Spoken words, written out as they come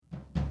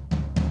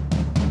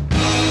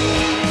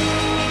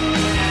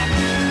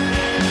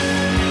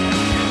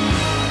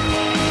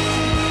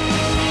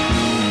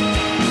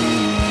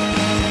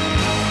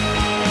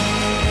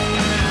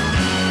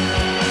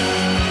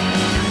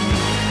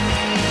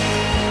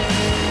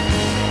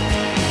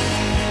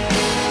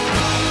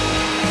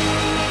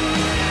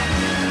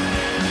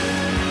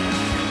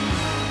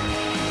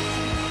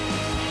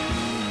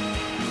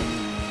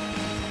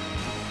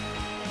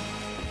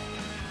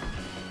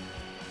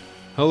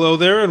Hello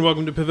there, and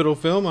welcome to Pivotal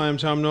Film. I am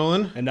Tom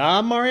Nolan. And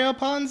I'm Mario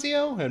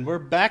Ponzio, and we're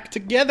back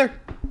together.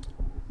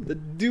 The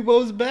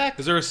duo's back.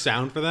 Is there a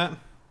sound for that?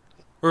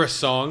 Or a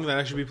song that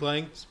I should be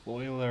playing?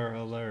 Spoiler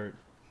alert.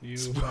 You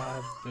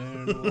have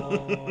been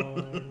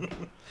warned.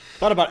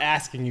 Thought about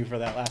asking you for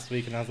that last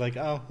week, and I was like,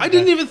 oh. Okay. I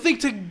didn't even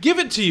think to give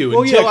it to you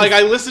until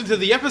I listened to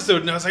the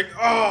episode, and I was like, oh,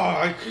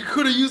 I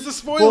could have used the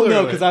spoiler alert.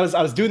 No, because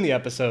I was doing the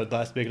episode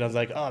last week, and I was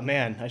like, oh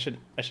man, I should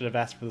have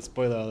asked for the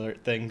spoiler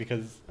alert thing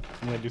because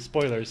I'm going to do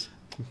spoilers.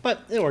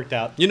 But it worked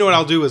out. You know what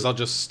I'll do is I'll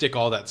just stick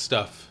all that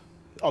stuff.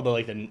 Although,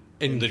 like, in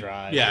the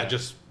drive. Yeah,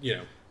 just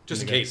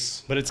in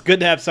case. But it's good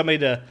to have somebody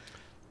to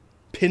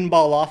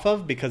pinball off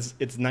of because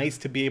it's nice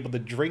to be able to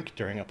drink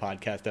during a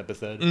podcast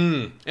episode.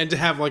 And to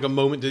have, like, a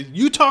moment to...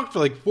 You talked for,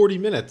 like, 40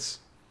 minutes.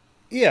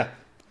 Yeah.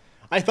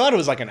 I thought it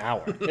was like an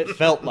hour. It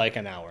felt like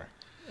an hour.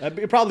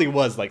 It probably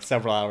was, like,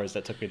 several hours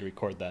that took me to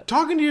record that.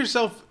 Talking to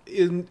yourself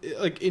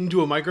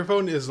into a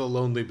microphone is a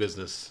lonely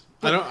business.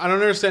 I don't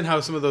understand how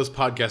some of those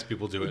podcast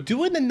people do it.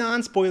 Doing the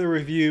non-spoiler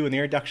review and the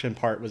introduction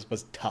part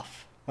was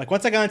tough. Like,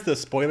 once I got into the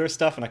spoiler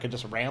stuff and I could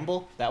just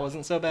ramble, that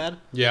wasn't so bad.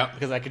 Yeah.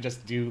 Because I could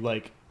just do,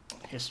 like,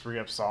 history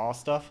of Saw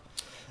stuff.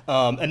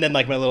 And then,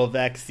 like, my little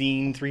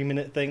vaccine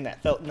 3-minute thing,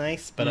 that felt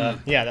nice. But,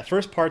 yeah, the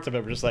first parts of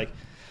it were just like,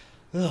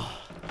 ugh.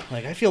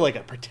 Like, I feel like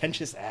a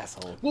pretentious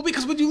asshole. Well,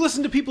 because when you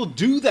listen to people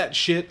do that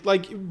shit,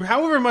 like,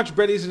 however much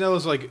Bret Easton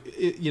Ellis, like,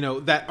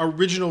 that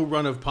original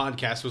run of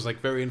podcasts was, like,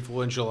 very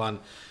influential on...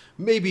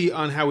 Maybe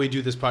on how we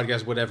do this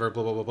podcast, whatever,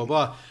 blah, blah, blah, blah,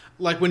 blah.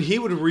 Like, when he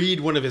would read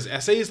one of his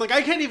essays, like,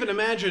 I can't even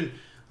imagine,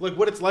 like,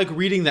 what it's like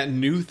reading that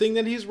new thing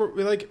that he's,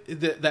 like,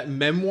 that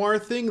memoir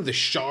thing, The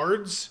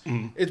Shards,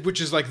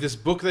 which is, like, this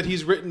book that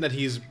he's written that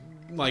he's,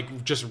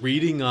 like, just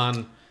reading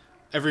on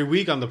every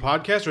week on the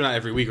podcast, or not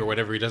every week, or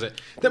whatever he does it.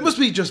 That must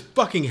be just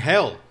fucking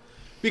hell.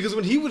 Because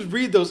when he would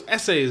read those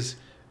essays...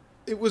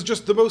 It was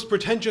just the most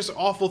pretentious,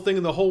 awful thing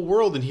in the whole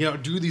world, and he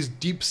would do these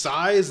deep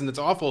sighs, and it's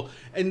awful.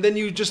 And then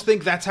you just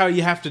think that's how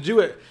you have to do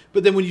it.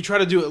 But then when you try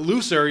to do it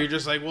looser, you're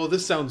just like, well,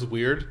 this sounds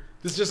weird.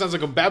 This just sounds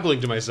like I'm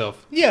babbling to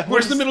myself. Yeah.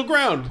 Where's the middle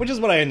ground? Which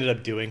is what I ended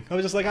up doing. I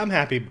was just like, I'm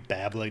happy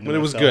babbling to myself. But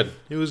it was good.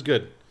 It was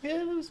good.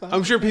 Yeah, it was fine.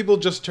 I'm sure people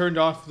just turned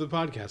off the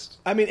podcast.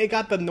 I mean, it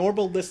got the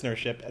normal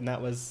listenership, and I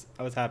was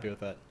happy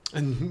with that.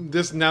 And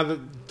now that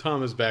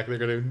Tom is back, they're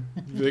going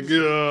to be like,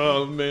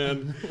 oh,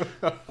 man.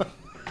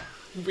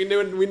 We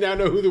now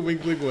know who the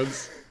Wink Wink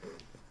was.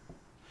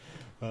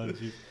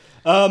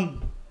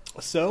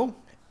 So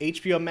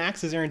HBO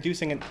Max is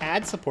introducing an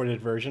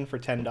ad-supported version for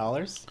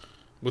 $10.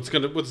 What's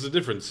the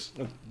difference?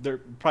 They're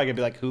probably gonna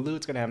be like Hulu.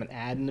 It's gonna have an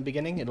ad in the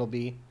beginning. It'll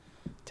be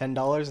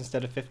 $10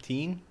 instead of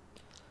 $15.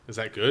 Is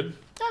that good?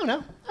 I don't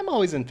know. I'm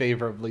always in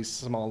favor of these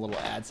small little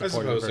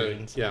ad-supported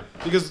versions. So, yeah.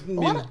 Because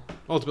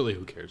ultimately,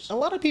 who cares? A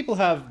lot of people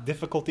have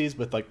difficulties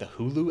with like the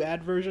Hulu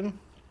ad version.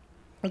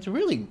 It's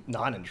really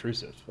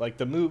non-intrusive. Like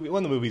one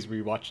of the movies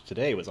we watched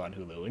today was on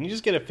Hulu, and you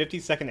just get a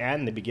 50-second ad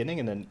in the beginning,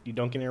 and then you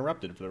don't get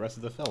interrupted for the rest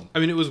of the film. I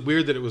mean, it was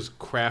weird that it was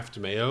Kraft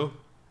mayo.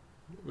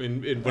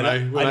 When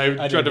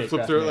I tried to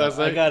flip through it last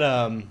night,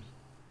 I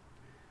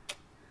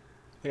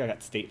think I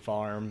got State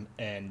Farm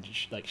and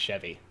like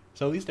Chevy.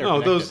 So at least they're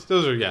connected.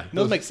 those are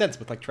those make sense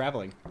with like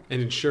traveling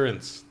and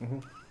insurance.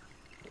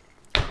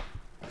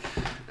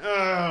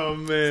 Oh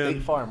man,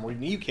 State Farm. Where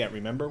you can't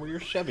remember where your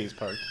Chevy's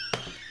parked.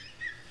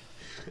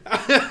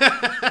 What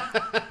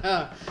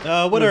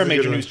are our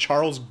major news?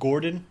 Charles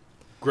Grodin.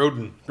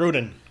 Charles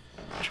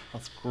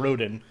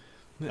Grodin.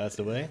 That's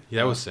the way.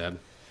 Yeah, that was sad.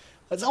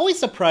 It's always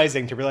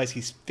surprising to realize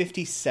he's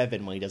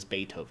 57 when he does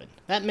Beethoven.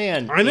 That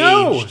man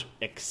aged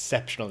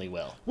exceptionally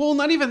well. Well,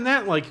 not even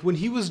that. Like, when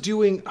he was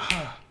doing...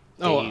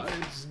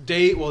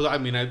 Dave. Well, I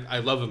mean, I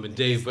love him in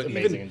Dave, He's but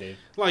amazing even, in Dave.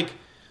 Like,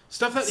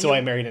 stuff that... So I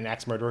Married an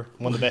Axe Murderer.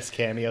 One of the best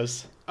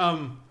cameos.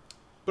 But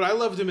I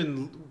loved him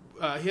in...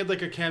 he had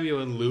like a cameo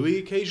in Louis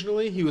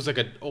occasionally. He was like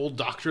an old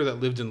doctor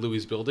that lived in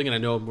Louis' building, and I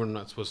know we're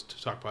not supposed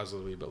to talk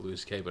positively about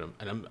Louis K, but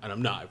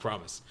I'm not, I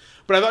promise.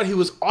 But I thought he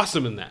was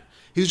awesome in that.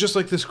 He was just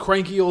like this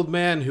cranky old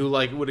man who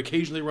like would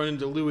occasionally run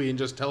into Louis and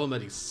just tell him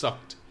that he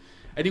sucked,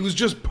 and he was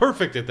just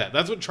perfect at that.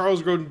 That's what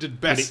Charles Grodin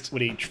did best.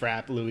 Would he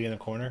trap Louis in a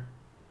corner?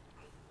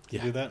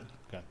 Yeah. Do that?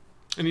 Okay.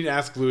 And he'd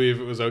ask Louis if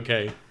it was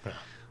okay.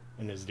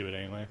 And just do it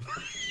anyway.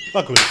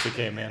 Fuck Louis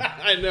C.K., man.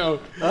 I know.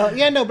 But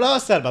I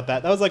was sad about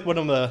that. That was like one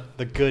of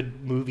the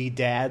good movie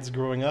dads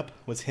growing up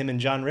was him and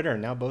John Ritter,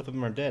 and now both of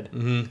them are dead.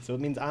 Mm-hmm. So it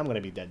means I'm going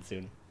to be dead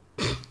soon.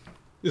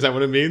 Is that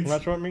what it means? Well,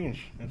 that's what it means.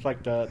 It's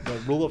like the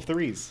rule of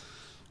threes.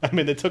 I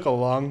mean, it took a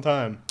long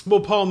time. Well,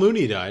 Paul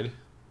Mooney died.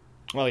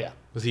 Oh, yeah.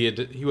 Was he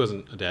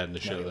wasn't a dad in the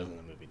show, he though. wasn't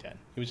a movie dad.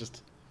 He was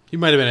just... He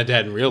might have been a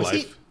dad in real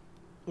life.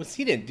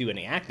 He didn't do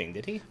any acting,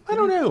 did he? I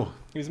don't know.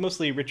 He was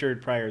mostly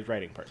Richard Pryor's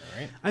writing partner,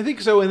 right? I think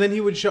so, and then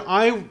he would show...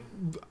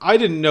 I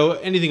didn't know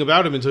anything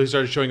about him until he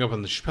started showing up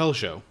on the Chappelle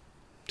Show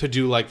to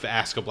do, like, the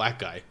Ask a Black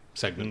Guy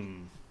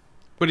segment.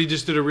 But he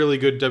just did a really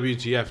good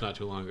WTF not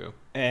too long ago.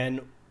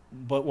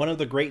 But one of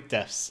the great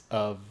deaths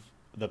of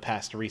the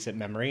past recent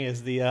memory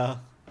is the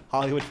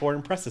Hollywood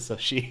Foreign Press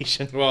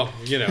Association. Well,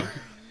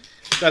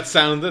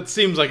 That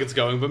seems like it's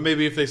going, but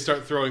maybe if they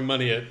start throwing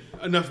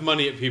enough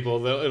money at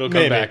people, it'll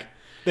come back.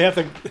 They have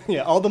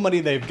to, all the money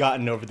they've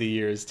gotten over the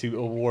years to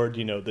award,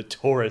 the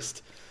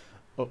tourist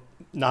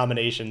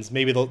nominations.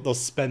 Maybe they'll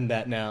spend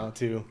that now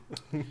to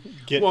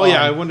get. Well,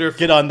 I wonder if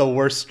get on the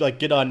worst,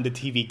 get on the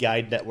TV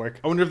Guide network.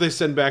 I wonder if they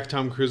send back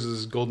Tom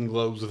Cruise's Golden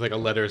Globes with a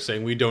letter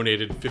saying we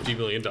donated $50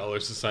 million to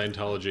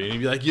Scientology, and he'd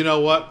be like, you know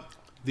what,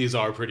 these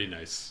are pretty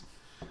nice.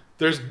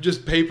 There's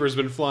just papers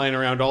been flying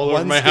around all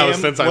over my house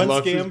since I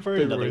lost one scam for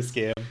another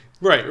scam.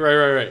 Right.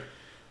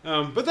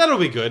 But that'll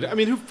be good. I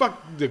mean, who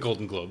fucked the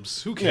Golden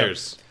Globes? Who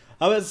cares? Yeah.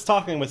 I was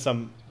talking with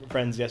some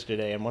friends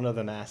yesterday, and one of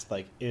them asked,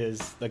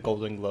 is the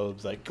Golden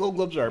Globes, Golden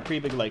Globes are a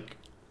pretty big,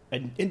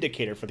 an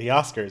indicator for the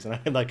Oscars, and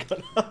I'm like,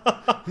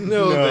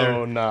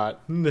 no,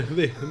 not. No,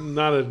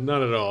 not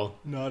at all.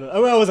 I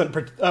wasn't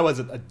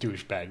a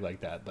douchebag like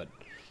that, but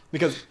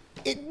because,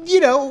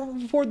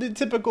 for the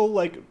typical,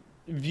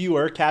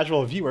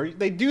 casual viewer,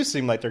 they do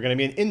seem like they're going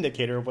to be an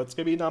indicator of what's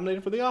going to be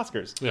nominated for the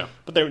Oscars. Yeah.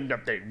 But they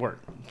weren't.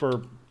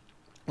 For,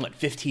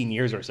 15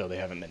 years or so, they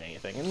haven't been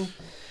anything. And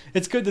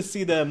it's good to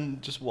see them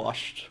just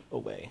washed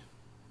away.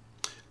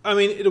 I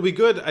mean, it'll be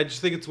good. I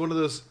just think it's one of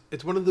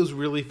those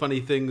really funny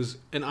things,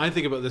 and I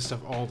think about this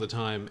stuff all the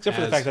time. Except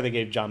for the fact that they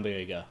gave John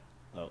Boyega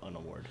an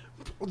award.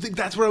 That's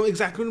exactly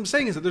what I'm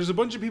saying, is that there's a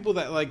bunch of people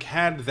that,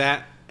 had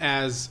that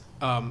as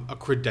a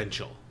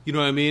credential. You know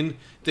what I mean?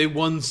 They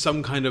won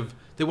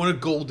they won a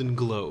Golden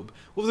Globe.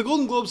 Well, if the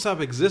Golden Globe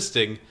stopped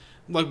existing,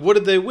 what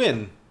did they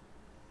win?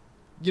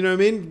 You know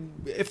what I mean?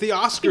 If the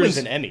Oscars... He wins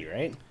an Emmy,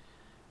 right?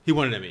 He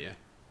won an Emmy, yeah.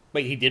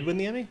 Wait, he did win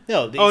the Emmy?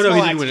 No, he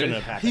didn't win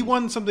it. He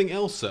won something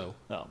else, though.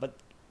 No, but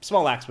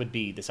Small Axe would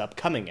be this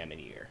upcoming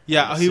Emmy year.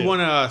 Yeah, he won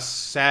a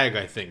SAG,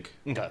 I think.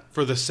 Okay.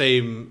 For the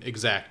same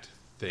exact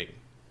thing.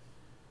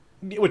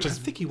 I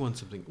think he won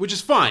something, which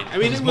is fine. I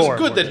mean, it was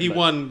good that he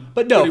won.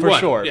 But no, for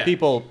sure. Yeah.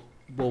 People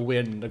will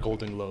win the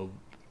Golden Globe,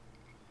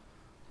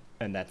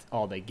 and that's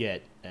all they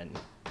get. And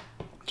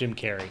Jim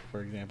Carrey,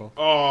 for example.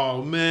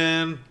 Oh,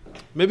 man.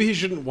 Maybe he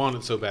shouldn't want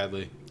it so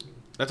badly.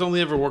 That's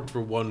only ever worked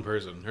for one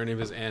person. Her name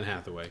is Anne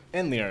Hathaway.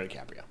 And Leonardo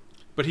DiCaprio.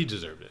 But he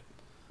deserved it.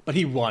 But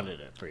he wanted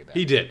it pretty bad.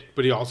 He did,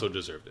 but he also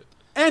deserved it.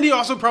 And he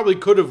also probably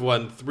could have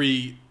won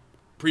 3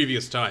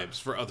 previous times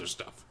for other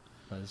stuff.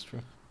 That is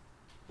true.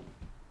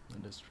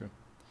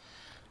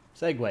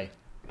 Segue.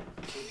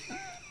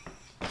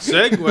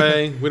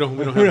 We don't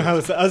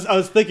have I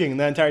was thinking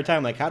the entire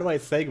time, how do I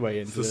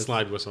segue into the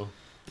slide whistle?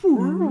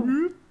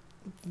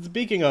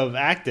 Speaking of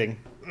acting,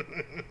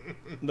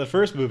 the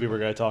first movie we're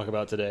going to talk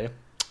about today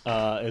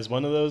is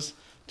one of those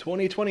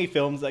 2020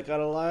 films that got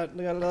a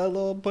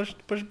little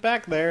pushed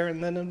back there,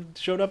 and then it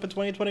showed up in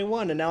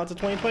 2021, and now it's a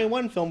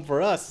 2021 film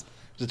for us.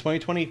 It's a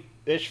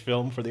 2020-ish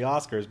film for the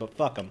Oscars, but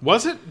fuck them.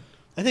 Was it?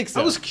 I think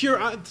so. I was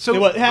curious.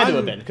 It had to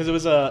have been, because it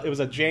was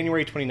a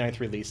January 29th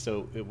release,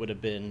 so it would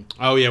have been...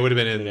 Oh, yeah, it would have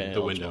been in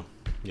the window.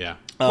 Yeah.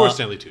 Poor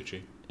Stanley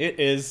Tucci. It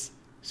is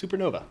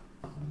Supernova.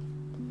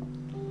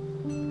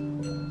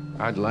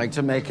 I'd like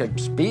to make a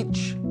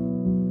speech.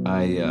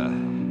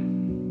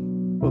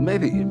 Well,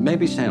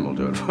 maybe Sam will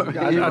do it for me.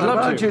 I'd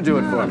love to. You do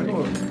it for me.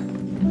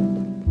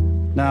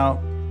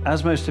 Now,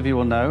 as most of you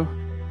will know,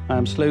 I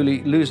am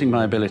slowly losing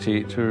my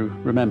ability to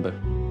remember.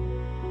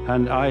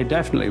 And I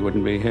definitely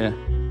wouldn't be here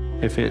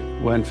if it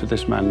weren't for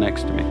this man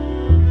next to me.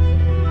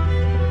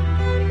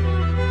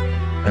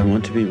 I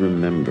want to be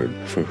remembered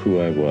for who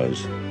I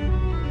was,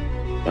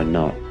 but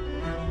not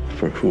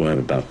for who I'm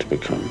about to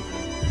become.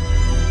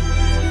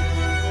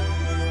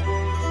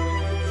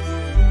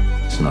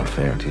 It's not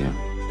fair to you.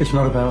 It's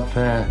not about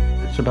fair.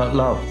 It's about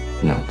love.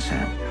 No,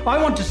 Sam.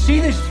 I want to see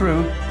this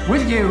through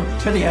with you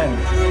to the end.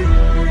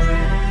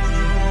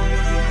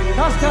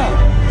 Costa!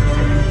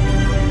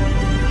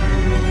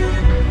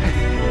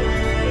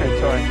 Hey,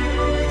 sorry.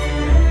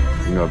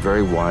 A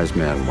very wise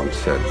man once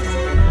said,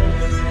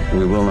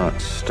 "We will not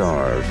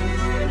starve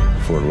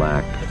for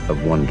lack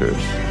of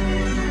wonders,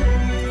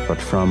 but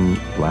from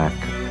lack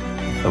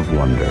of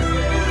wonder."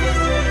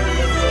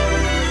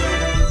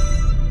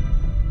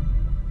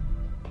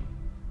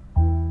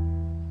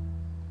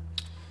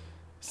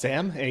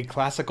 Sam, a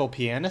classical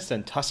pianist,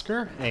 and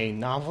Tusker, a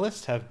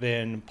novelist, have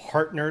been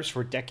partners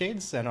for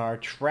decades and are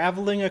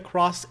traveling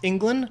across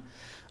England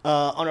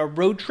on a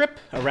road trip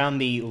around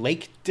the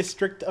Lake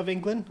District of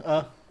England.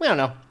 We don't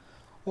know.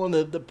 One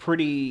of the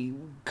pretty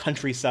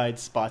countryside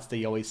spots that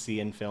you always see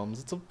in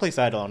films. It's a place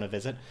I'd want to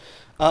visit.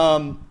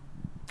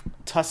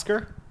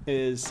 Tusker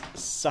is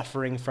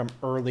suffering from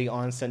early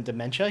onset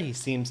dementia. He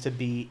seems to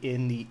be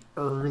in the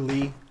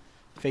early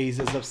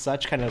phases of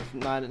such, kind of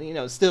not,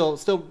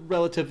 still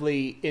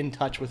relatively in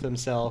touch with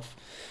himself,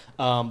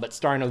 but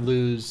starting to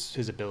lose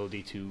his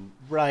ability to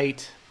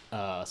write,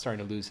 starting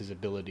to lose his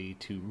ability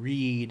to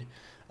read,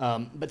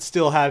 but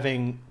still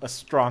having a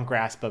strong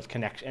grasp of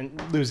connection,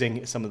 and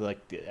losing some of the,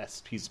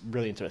 he's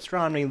really into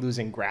astronomy,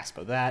 losing grasp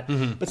of that,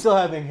 but still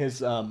having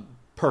his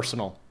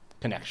personal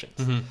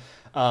connections.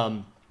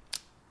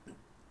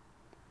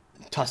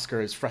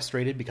 Tusker is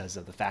frustrated because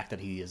of the fact that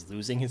he is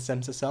losing his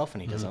sense of self,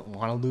 and he doesn't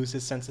want to lose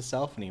his sense of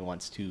self, and he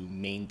wants to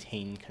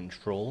maintain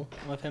control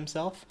of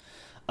himself.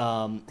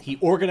 He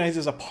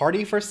organizes a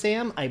party for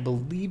Sam. I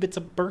believe it's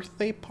a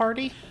birthday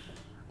party.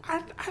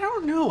 I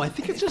don't know. I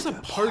think it's just a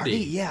party.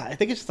 Yeah, I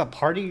think it's just a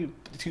party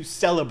to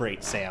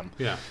celebrate Sam.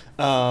 Yeah.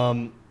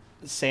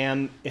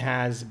 Sam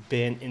has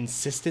been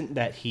insistent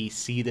that he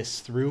see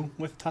this through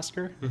with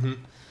Tusker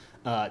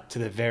to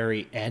the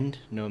very end,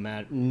 no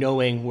matter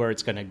knowing where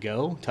it's going to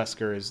go.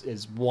 Tusker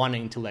is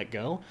wanting to let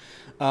go.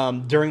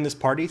 During this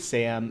party,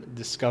 Sam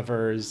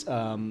discovers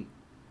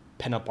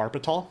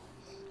pentobarbital.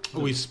 Are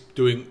we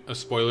doing a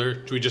spoiler?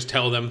 Should we just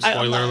tell them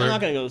spoiler alert? I'm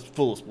not going to go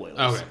full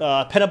spoilers. Okay.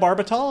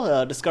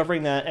 Pentobarbital,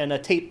 discovering that, and a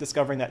tape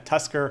discovering that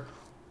Tusker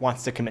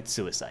wants to commit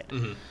suicide.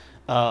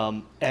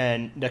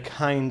 And the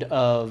kind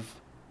of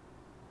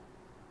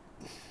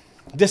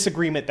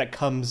disagreement that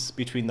comes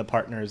between the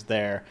partners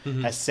there,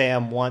 as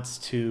Sam wants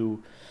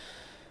to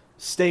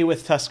stay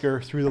with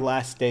Tusker through the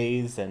last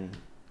days and,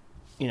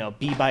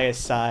 be by his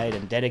side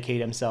and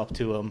dedicate himself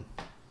to him.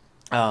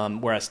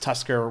 Whereas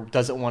Tusker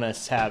doesn't want to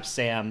have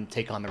Sam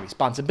take on the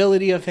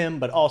responsibility of him,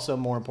 but also,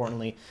 more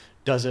importantly,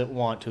 doesn't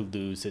want to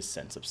lose his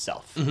sense of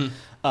self.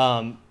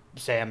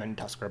 Sam and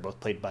Tusker are both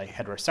played by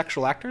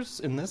heterosexual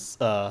actors in this,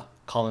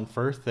 Colin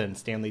Firth and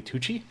Stanley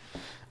Tucci.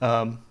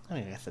 I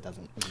guess it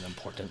isn't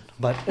important,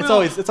 but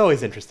it's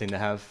always interesting to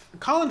have.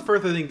 Colin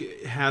Firth, I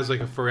think, has like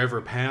a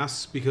forever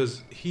pass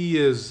because he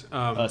is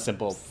a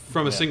single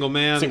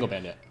man. Single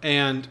man, yeah.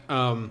 And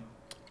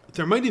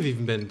there might have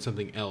even been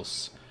something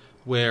else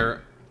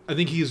where I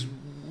think he's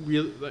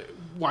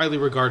widely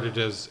regarded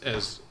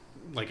as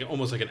like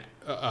almost like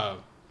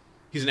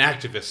he's an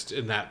activist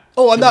in that.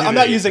 Oh, I'm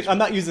not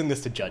using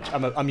this to judge.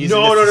 I'm using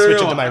this to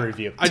switch into my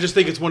review. I just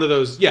think it's one of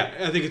those. Yeah,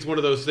 I think it's one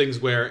of those things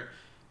where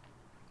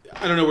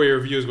I don't know where your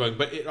review is going,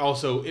 but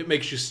it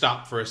makes you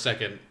stop for a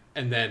second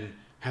and then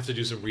have to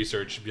do some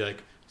research and be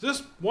like,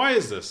 why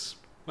is this?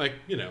 Like,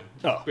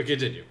 but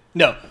continue.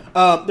 No,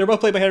 they're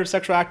both played by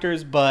heterosexual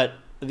actors, but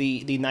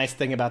the nice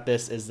thing about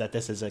this is that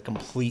this is a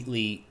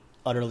completely,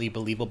 utterly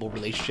believable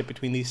relationship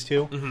between these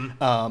two.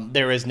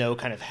 There is no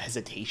kind of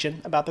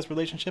hesitation about this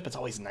relationship. It's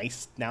always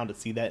nice now to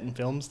see that in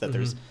films, that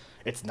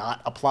it's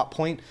not a plot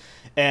point.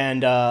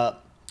 And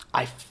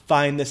I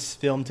find this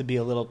film to be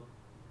a little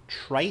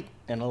trite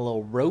and a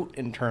little rote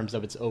in terms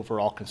of its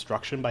overall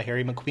construction by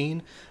Harry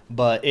McQueen,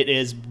 but it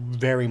is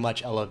very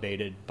much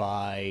elevated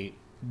by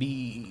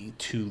the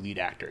two lead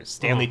actors.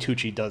 Stanley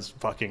Tucci does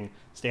fucking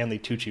Stanley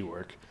Tucci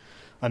work.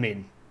 I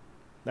mean,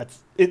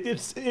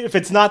 if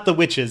it's not The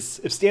Witches,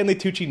 if Stanley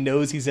Tucci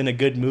knows he's in a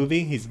good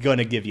movie, he's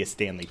gonna give you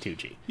Stanley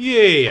Tucci.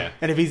 Yeah.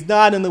 And if he's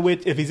not in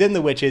if he's in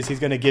The Witches, he's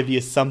gonna give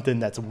you something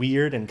that's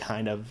weird and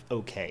kind of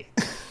okay.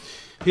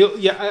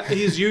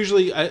 He's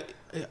usually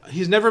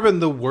he's never been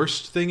the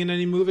worst thing in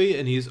any movie,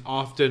 and he's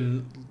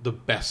often the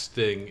best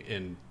thing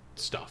in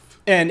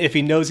stuff. And if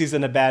he knows he's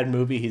in a bad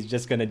movie, he's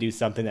just going to do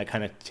something that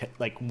kind of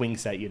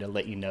winks at you to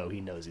let you know he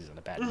knows he's in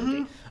a bad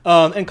movie.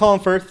 And Colin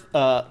Firth,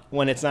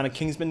 when it's not a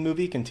Kingsman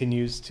movie,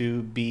 continues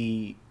to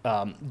be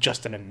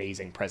just an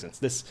amazing presence.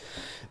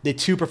 The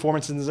two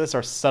performances in this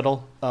are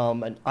subtle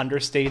and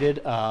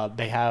understated.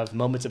 They have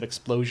moments of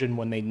explosion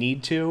when they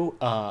need to.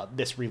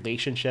 This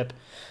relationship,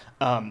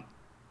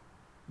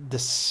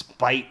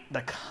 despite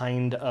the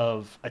kind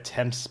of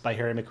attempts by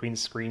Harry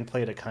McQueen's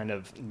screenplay to kind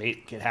of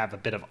make it have a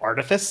bit of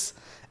artifice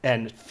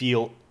and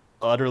feel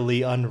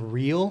utterly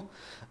unreal,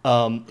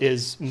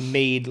 is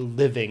made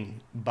living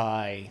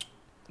by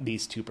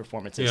these two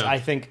performances. I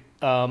think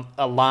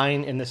a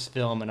line in this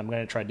film, and I'm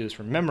going to try to do this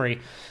from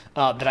memory,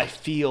 that I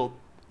feel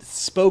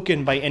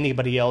spoken by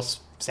anybody else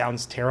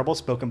sounds terrible.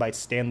 Spoken by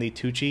Stanley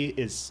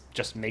Tucci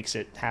just makes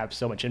it have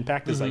so much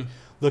impact. It's like,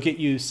 look at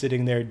you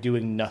sitting there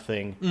doing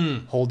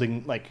nothing,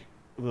 holding like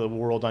the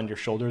world on your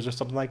shoulders or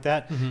something like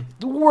that.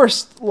 The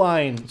worst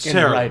line in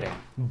writing,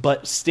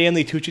 but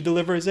Stanley Tucci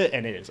delivers it,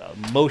 and it is an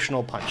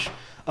emotional punch.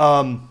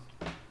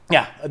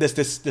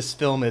 This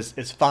film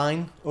is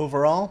fine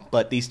overall,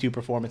 but these two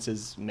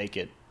performances make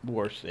it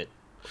worth it.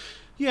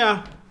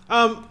 Yeah,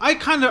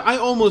 I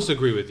almost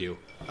agree with you.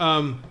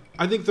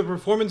 I think the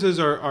performances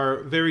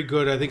are very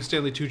good. I think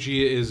Stanley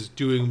Tucci is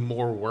doing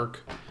more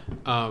work.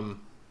 Colin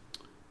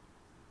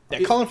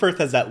Firth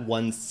has that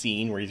one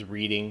scene where he's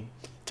reading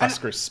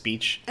Tusker's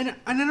speech. And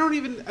I don't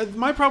even...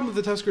 My problem with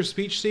the Tusker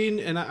speech scene,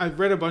 and I've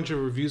read a bunch of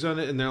reviews on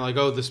it, and they're like,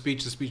 oh, the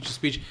speech. That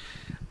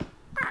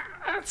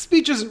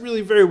speech isn't really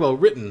very well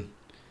written.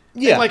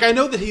 Yeah. Like, I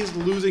know that he's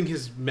losing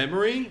his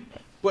memory,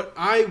 but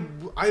I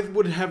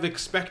would have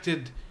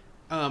expected...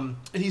 and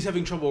he's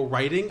having trouble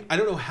writing. I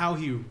don't know how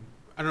he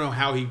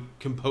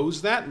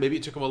composed that. Maybe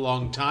it took him a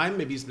long time.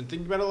 Maybe he's been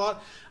thinking about it a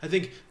lot. I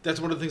think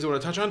that's one of the things I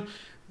want to touch on.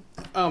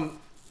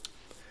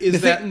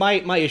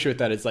 My issue with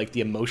that is like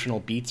the emotional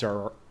beats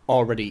are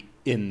already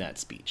in that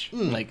speech.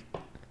 Like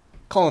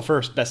Colin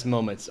Firth's best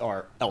moments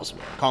are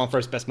elsewhere. Colin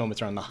Firth's best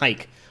moments are on the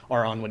hike,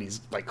 or on when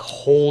he's like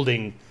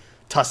holding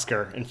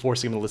Tusker and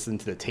forcing him to listen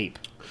to the tape.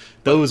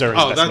 Those are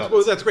his best moments.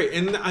 Well, that's great.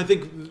 And I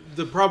think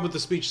the problem with the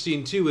speech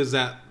scene too is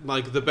that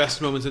like the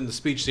best moments in the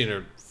speech scene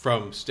are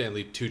from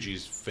Stanley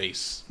Tucci's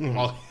face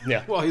while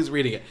he's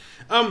reading it.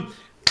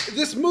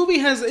 This movie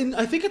has,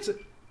 I think it's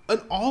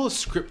all a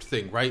script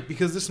thing, right?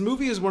 Because this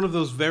movie is one of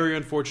those very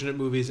unfortunate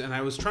movies, and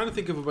I was trying to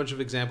think of a bunch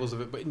of examples of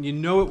it, but you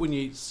know it when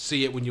you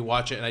see it, when you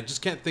watch it, and I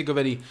just can't think of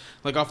any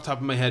like off the top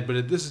of my head.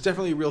 But this is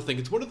definitely a real thing.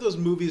 It's one of those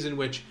movies in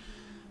which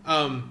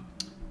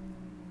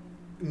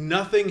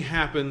nothing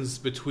happens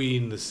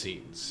between the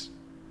scenes.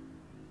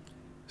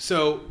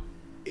 So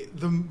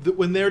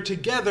when they're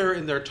together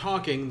and they're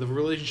talking, the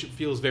relationship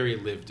feels very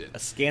lived in. A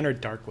Scanner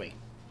Darkly.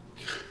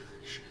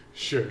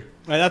 Sure.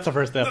 That's the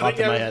first thing that popped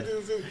in my head.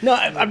 No,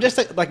 I'm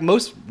just like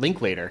most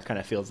Linklater kind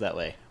of feels that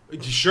way.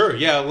 Sure,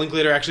 yeah.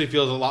 Linklater actually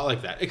feels a lot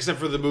like that, except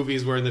for the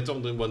movies where it's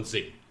only one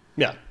scene.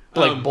 Yeah.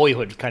 Like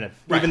Boyhood, kind of.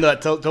 Right. Even though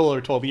it's total over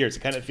 12 years,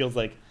 it kind of feels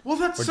like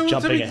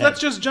jumping ahead.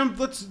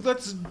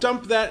 Let's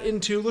dump that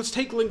into... Let's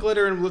take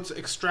Linklater and let's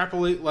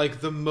extrapolate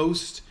like the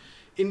most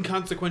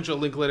inconsequential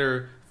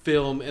Linklater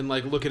film and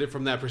like look at it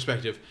from that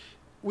perspective.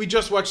 We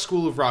just watched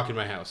School of Rock in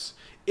my house.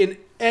 In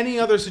any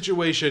other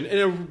situation, in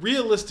a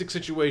realistic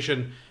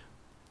situation,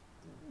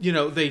 you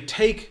know, they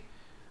take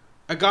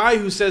a guy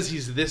who says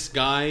he's this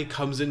guy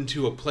comes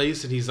into a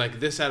place and he's like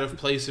this out of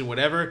place and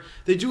whatever.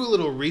 They do a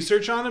little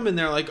research on him and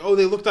they're like, oh,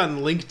 they looked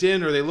on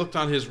LinkedIn or they looked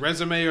on his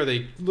resume or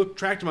they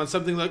tracked him on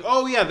something like,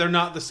 oh yeah, they're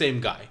not the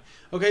same guy.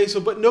 Okay, so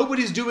but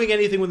nobody's doing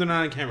anything when they're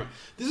not on camera.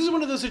 This is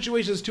one of those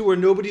situations too where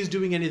nobody's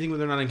doing anything when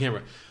they're not on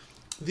camera.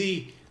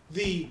 The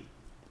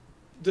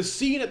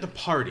scene at the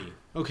party,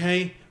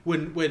 okay,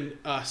 when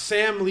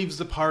Sam leaves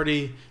the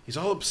party, he's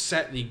all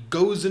upset and he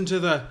goes into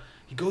the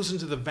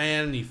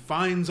van and he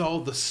finds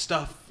all the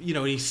stuff, you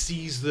know, and he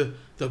sees the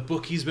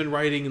book he's been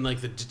writing and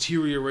like the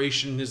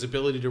deterioration in his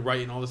ability to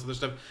write and all this other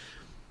stuff.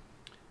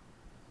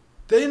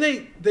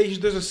 Then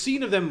there's a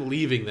scene of them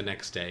leaving the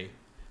next day,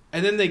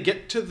 and then they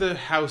get to the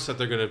house that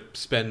they're going to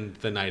spend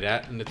the night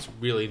at, and it's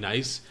really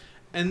nice.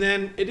 And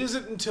then it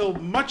isn't until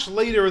much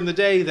later in the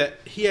day that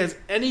he has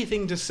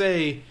anything to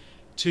say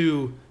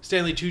to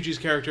Stanley Tucci's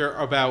character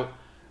about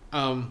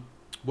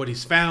what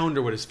he's found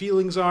or what his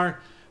feelings are.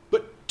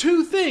 But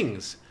two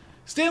things.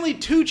 Stanley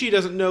Tucci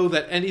doesn't know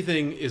that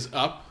anything is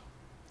up.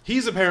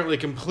 He's apparently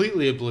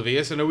completely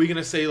oblivious. And are we going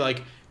to say,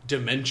 like,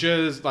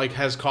 dementia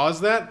has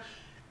caused that?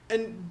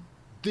 And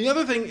the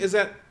other thing is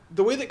that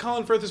the way that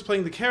Colin Firth is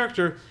playing the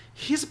character,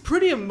 he's a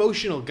pretty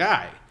emotional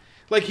guy.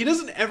 Like, he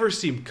doesn't ever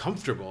seem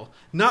comfortable.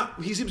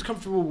 He seems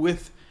comfortable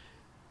with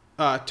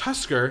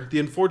Tusker, the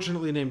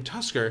unfortunately named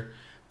Tusker,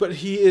 but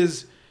he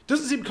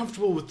doesn't seem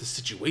comfortable with the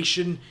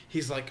situation.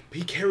 He's like,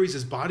 he carries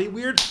his body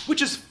weird,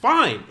 which is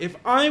fine. If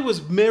I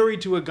was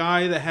married to a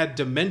guy that had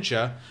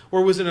dementia,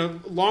 or was in a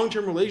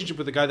long-term relationship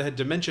with a guy that had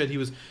dementia, and he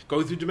was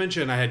going through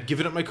dementia, and I had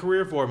given up my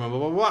career for him, blah,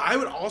 blah, blah, I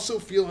would also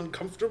feel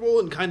uncomfortable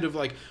and kind of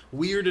like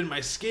weird in my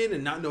skin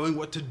and not knowing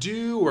what to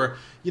do or,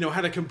 you know,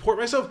 how to comport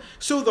myself.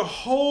 So the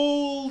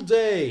whole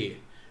day,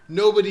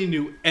 nobody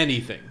knew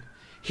anything.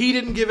 He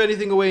didn't give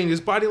anything away in his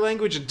body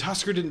language, and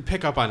Tusker didn't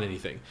pick up on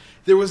anything.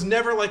 There was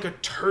never like a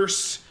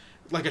terse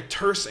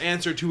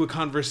answer to a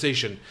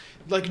conversation.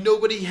 Like,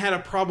 nobody had a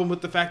problem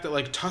with the fact that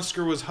like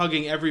Tusker was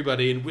hugging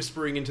everybody and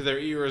whispering into their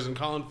ears, and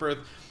Colin Firth,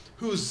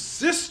 whose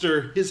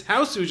sister, his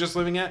house he was just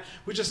living at,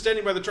 was just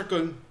standing by the truck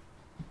going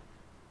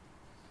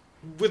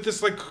with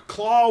this like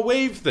claw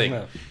wave thing.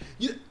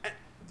 Yeah.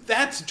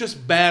 That's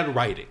just bad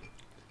writing.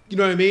 You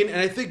know what I mean? And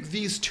I think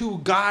these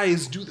two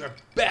guys do their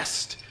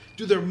best,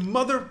 do their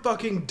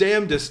motherfucking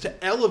damnedest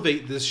to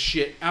elevate this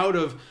shit out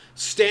of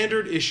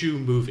standard issue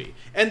movie.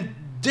 And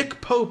Dick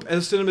Pope,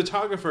 as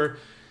cinematographer,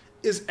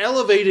 is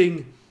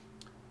elevating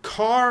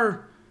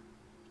car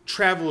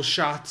travel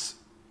shots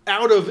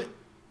out of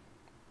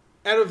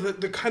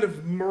the kind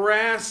of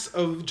morass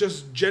of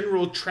just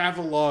general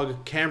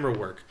travelogue camera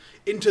work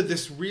into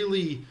this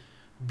really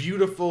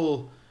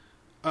beautiful...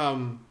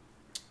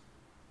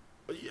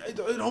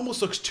 It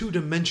almost looks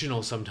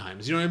two-dimensional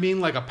sometimes. You know what I mean?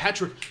 Like a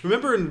Patrick...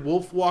 Remember in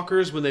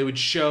Wolfwalkers when they would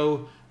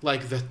show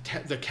like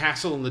the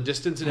castle in the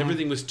distance and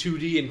everything was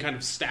 2D and kind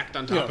of stacked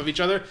on top of each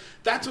other?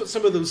 That's what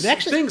some of those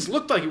things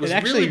looked like. It was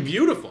really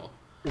beautiful.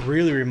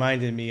 Really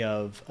reminded me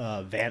of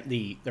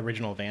the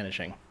original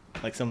Vanishing.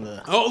 Like some of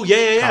the... Oh,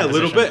 yeah. A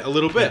little bit.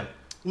 Yeah.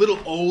 Little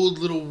old,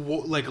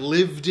 like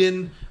lived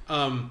in...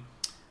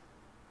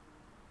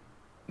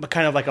 but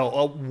kind of like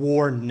a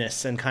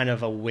warness and kind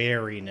of a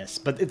wariness.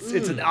 But it's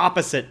an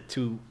opposite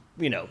to,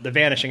 you know, The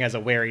Vanishing has a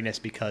wariness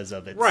because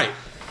of its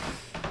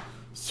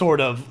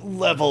sort of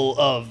level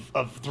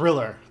of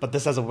thriller. But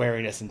this has a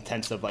wariness in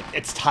sense of like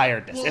its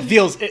tiredness. Well, it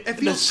feels the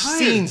tired.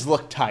 Scenes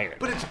look tired.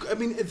 But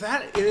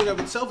that in and of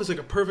itself is like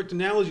a perfect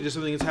analogy to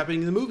something that's happening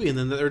in the movie. And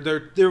then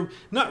they're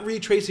not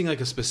retracing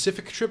like a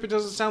specific trip. It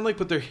doesn't sound like,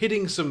 but they're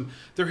hitting some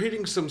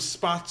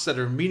spots that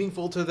are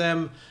meaningful to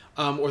them.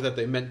 Or that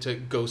they meant to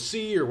go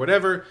see or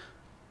whatever.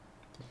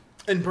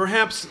 And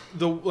perhaps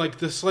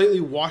the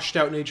slightly washed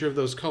out nature of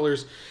those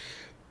colors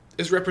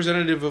is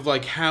representative of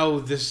like how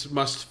this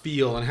must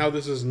feel and how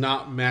this is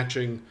not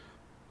matching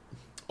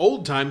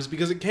old times,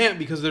 because it can't,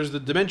 because there's the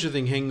dementia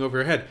thing hanging over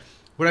your head.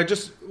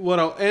 What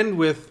I'll end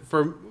with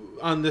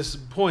on this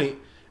point,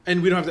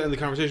 and we don't have to end the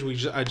conversation.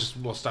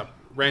 We'll stop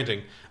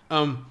ranting.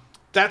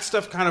 That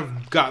stuff kind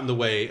of got in the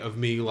way of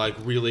me like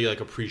really like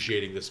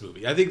appreciating this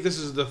movie. I think this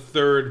is the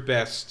third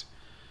best.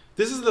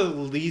 This is the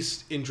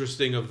least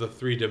interesting of the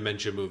 3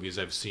 dementia movies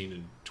I've seen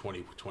in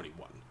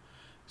 2021.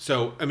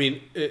 So I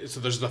mean, so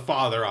there's The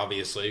Father,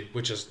 obviously,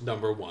 which is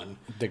number 1,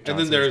 Dick Johnson's and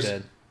then there's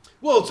dead.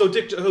 Well, so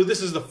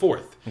this is the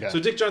 4th. Okay. So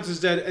Dick Johnson's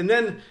dead, and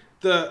then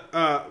the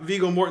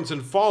Viggo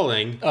Mortensen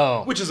Falling,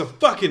 Oh. which is a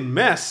fucking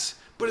mess,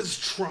 but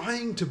it's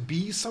trying to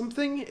be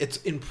something. It's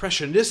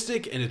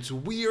impressionistic, and it's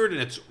weird,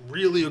 and it's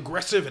really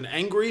aggressive and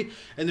angry,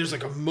 and there's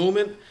like a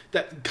moment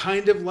that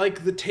kind of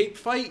like the tape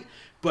fight,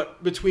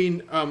 but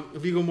between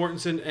Viggo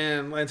Mortensen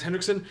and Lance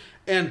Henriksen,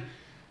 and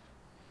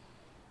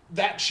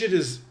that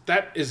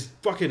is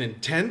fucking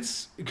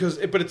intense,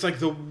 but it's like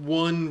the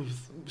one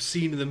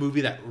scene in the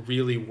movie that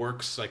really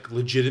works, like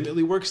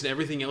legitimately works, and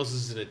everything else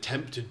is an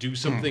attempt to do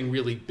something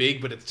really big,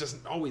 but it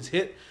doesn't always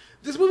hit.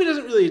 This movie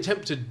doesn't really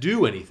attempt to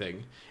do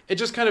anything. It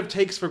just kind of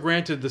takes for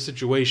granted the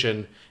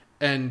situation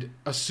and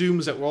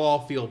assumes that we'll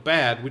all feel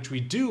bad, which we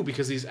do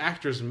because these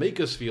actors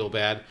make us feel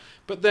bad,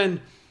 but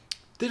then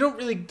doesn't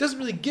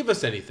really give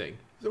us anything.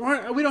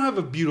 We don't have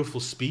a beautiful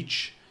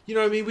speech. You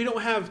know what I mean? We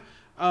don't have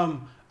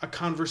a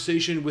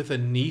conversation with a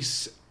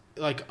niece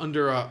like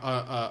under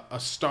a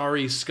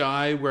starry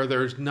sky where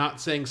they're not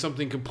saying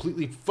something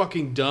completely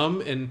fucking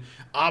dumb and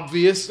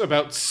obvious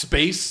about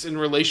space in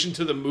relation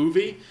to the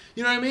movie.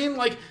 You know what I mean?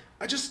 Like,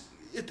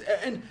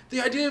 and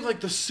the idea of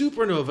like the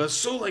supernova is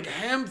so like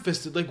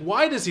ham-fisted. Like,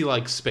 why does he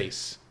like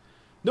space?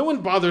 No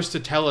one bothers to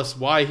tell us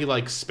why he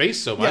likes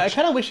space so much. Yeah, I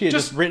kind of wish he had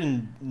just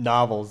written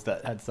novels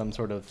that had some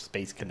sort of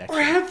space connection.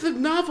 Or have the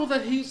novel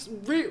that he's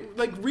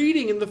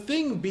reading in the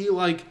thing be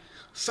like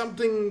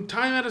something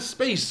Time Out of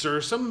Space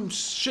or some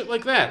shit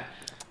like that.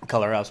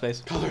 Color Out of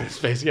Space. Color Out of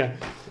Space, yeah.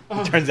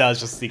 Turns out it's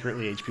just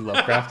secretly H.P.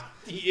 Lovecraft.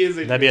 He is.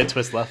 That'd be a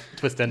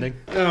twist ending.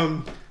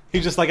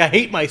 He's just like, I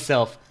hate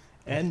myself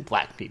and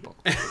black people.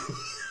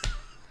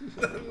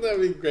 That'd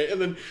be great.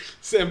 And then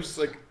Sam's just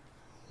like,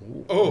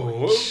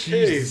 oh,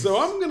 okay. Jesus. So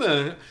I'm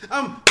gonna.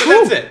 But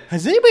that's it.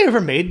 Has anybody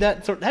ever made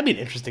that sort? That'd be an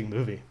interesting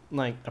movie.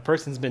 Like a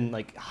person's been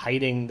like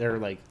hiding their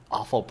like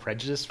awful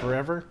prejudice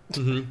forever.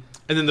 Mm-hmm.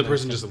 And then the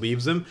person just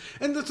leaves them.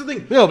 And that's the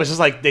thing. No, but it's just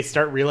like they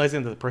start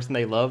realizing that the person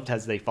they loved,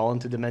 as they fall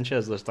into dementia,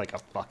 is just like a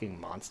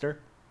fucking monster.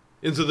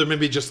 And so they're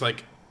maybe just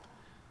like,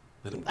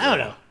 I don't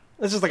know.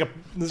 This is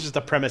just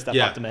a premise that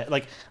popped in my head.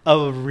 Like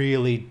a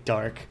really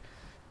dark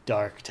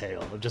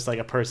tale of just like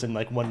a person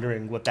like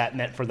wondering what that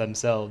meant for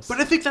themselves. But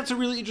I think that's a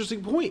really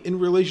interesting point in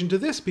relation to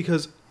this,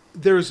 because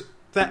there's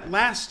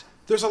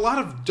a lot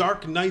of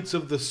dark nights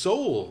of the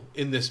soul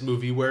in this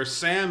movie where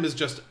Sam is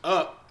just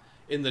up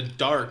in the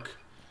dark,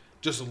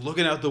 just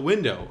looking out the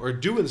window or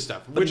doing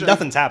stuff. But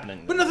nothing's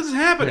happening. But nothing's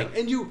happening. Yeah.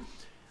 And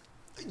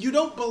you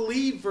don't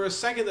believe for a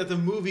second that the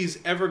movie's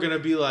ever going to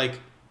be like,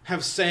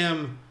 have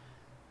Sam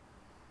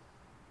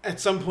at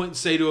some point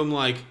say to him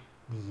like,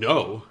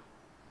 no.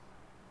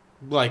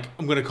 Like,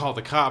 I'm going to call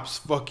the cops,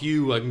 fuck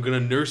you, like, I'm going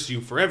to nurse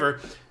you forever.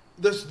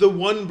 The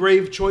one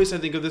brave choice, I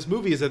think, of this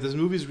movie is that this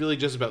movie is really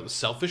just about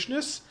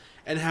selfishness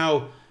and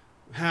how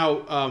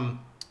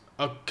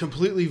a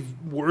completely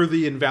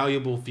worthy and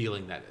valuable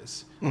feeling that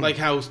is. Mm-hmm. Like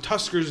how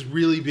Tusker's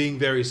really being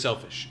very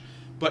selfish,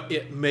 but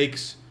it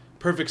makes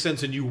perfect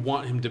sense and you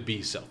want him to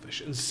be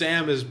selfish. And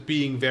Sam is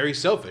being very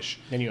selfish.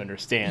 And you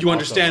understand. You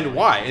understand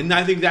why. And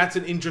I think that's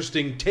an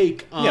interesting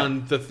take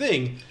on the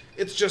thing.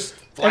 It's just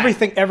flat.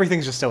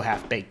 Everything's just so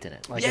half baked in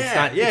it. Like it's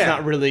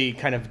not really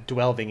kind of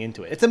delving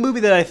into it. It's a movie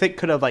that I think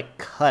could have like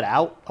cut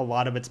out a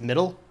lot of its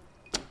middle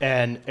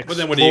and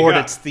explored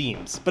its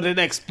themes. But it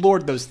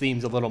explored those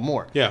themes a little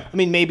more. Yeah. I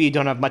mean, maybe you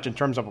don't have much in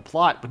terms of a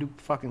plot, but who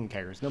fucking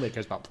cares? Nobody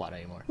cares about plot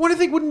anymore. Well, I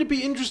think, wouldn't it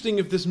be interesting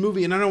if this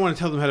movie, and I don't want to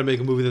tell them how to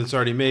make a movie that's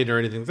already made or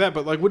anything like that,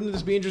 but like, wouldn't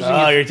this be interesting?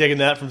 Oh, you're taking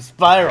that from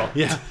Spiral.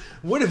 Yeah.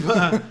 What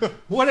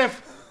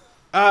if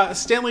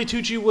Stanley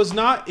Tucci was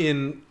not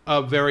in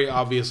a very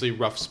obviously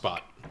rough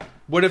spot?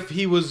 What if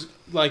he was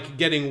like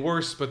getting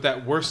worse, but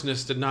that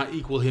worseness did not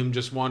equal him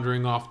just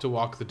wandering off to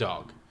walk the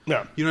dog?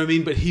 Yeah. You know what I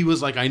mean? But he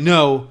was like, I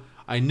know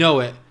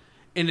it.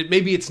 And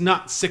maybe it's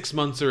not 6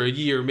 months or a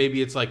year.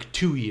 Maybe it's like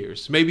 2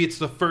 years. Maybe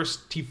it's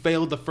he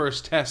failed the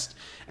first test.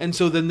 And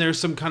so then there's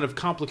some kind of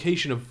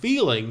complication of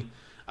feeling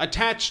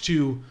attached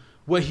to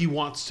what he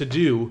wants to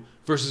do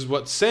versus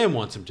what Sam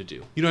wants him to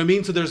do. You know what I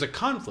mean? So there's a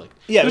conflict.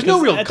 Yeah, there's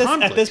no real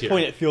conflict at this here.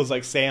 point, it feels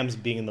like Sam's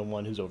being the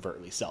one who's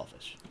overtly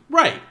selfish.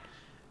 Right.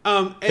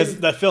 Because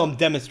the film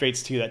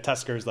demonstrates to you that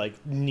Tusker's like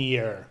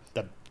near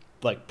the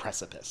like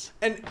precipice.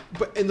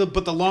 But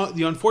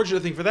the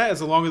unfortunate thing for that is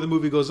the longer the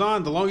movie goes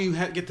on, the longer you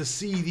get to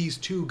see these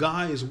two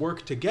guys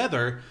work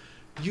together,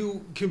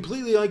 you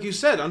completely, like you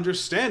said,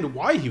 understand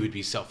why he would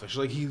be selfish.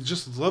 Like, he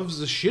just loves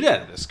the shit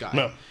out of this guy.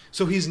 No.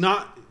 So he's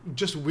not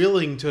just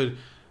willing to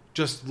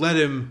just let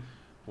him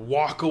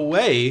walk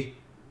away,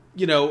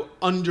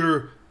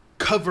 under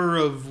cover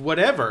of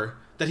whatever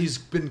that he's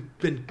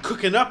been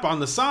cooking up on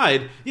the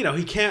side. You know,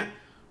 he can't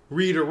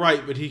read or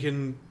write, but he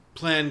can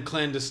plan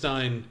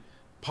clandestine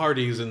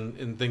parties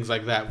and things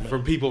like that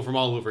from people from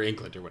all over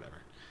England or whatever.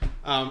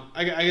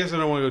 I guess I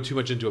don't want to go too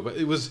much into it, but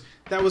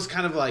that was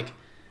kind of like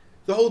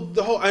the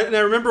whole. And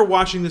I remember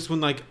watching this when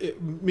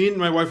me and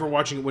my wife were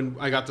watching it when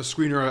I got the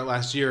screener out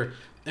last year,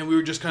 and we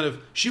were just kind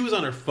of. She was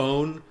on her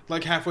phone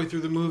like halfway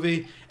through the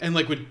movie, and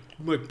like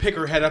would pick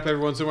her head up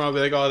every once in a while, and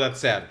be like, "Oh, that's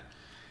sad,"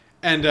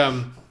 and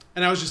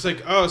I was just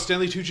like, "Oh,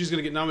 Stanley Tucci's going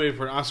to get nominated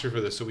for an Oscar for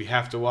this, so we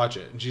have to watch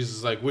it." And she's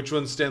just like, "Which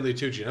one's Stanley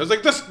Tucci?" And I was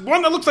like, "This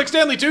one that looks like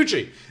Stanley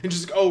Tucci." And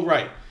she's like, "Oh,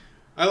 right.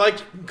 I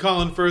liked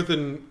Colin Firth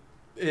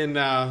in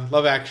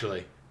Love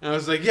Actually." And I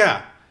was like,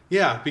 "Yeah,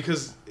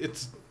 because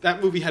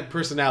that movie had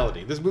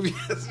personality. This movie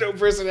has no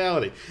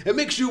personality. It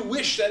makes you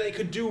wish that it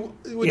could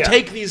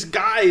take these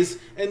guys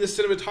and the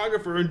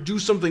cinematographer and do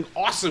something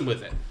awesome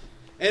with it,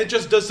 and it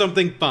just does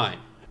something fine."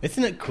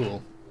 Isn't it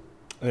cool?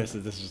 This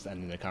is just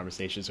ending the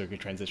conversation, so we can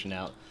transition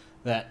out.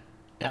 That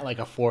at like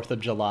a 4th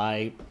of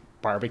July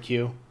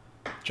barbecue,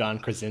 John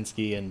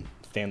Krasinski and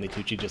Stanley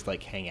Tucci just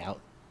like hang out.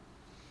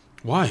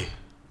 Why?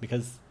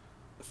 Because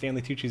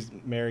Stanley Tucci's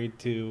married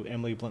to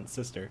Emily Blunt's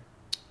sister.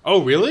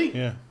 Oh, really?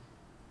 Yeah.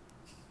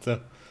 So,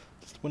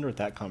 just wonder what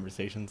that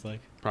conversation's like.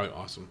 Probably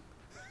awesome.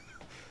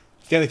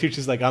 Stanley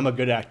Tucci's like, "I'm a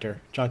good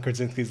actor." John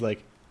Krasinski's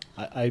like,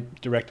 I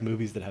direct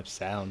movies that have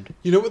sound.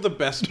 You know what the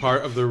best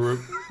part of the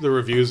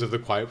reviews of The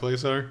Quiet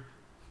Place are?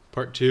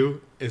 Part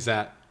 2 is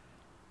that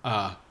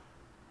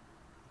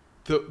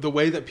the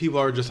way that people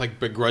are just like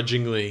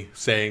begrudgingly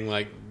saying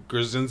like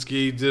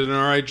Krasinski did an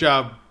alright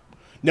job.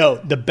 No,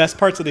 the best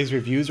parts of these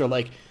reviews are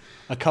like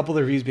a couple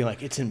of reviews being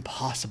like, "It's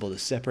impossible to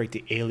separate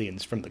the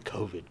aliens from the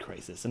COVID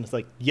crisis." And it's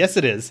like, yes,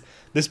 it is.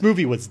 This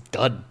movie was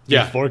done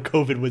before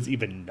COVID was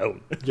even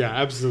known. Yeah,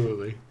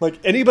 absolutely. Like,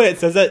 anybody that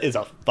says that is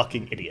a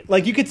fucking idiot.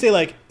 Like, you could say,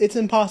 like, "It's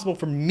impossible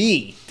for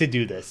me to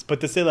do this." But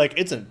to say, like,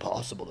 "It's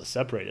impossible to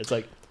separate," it's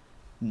like,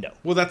 no.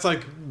 Well, that's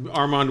like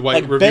Armand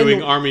White Like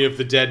reviewing Army of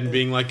the Dead and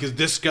being like, "Is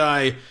this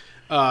guy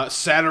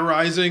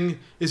satirizing?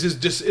 Is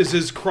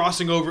his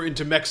crossing over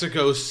into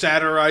Mexico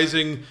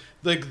satirizing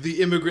like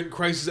the immigrant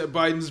crisis that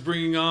Biden's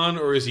bringing on,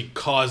 or is he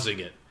causing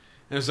it?"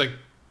 And it's like,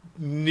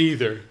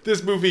 neither.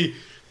 This movie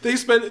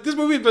has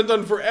been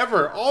done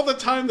forever. All the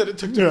time that it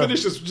took to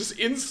finish this, just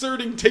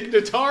inserting Tig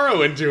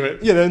Notaro into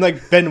it. Yeah, then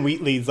like Ben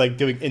Wheatley's like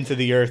doing Into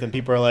the Earth, and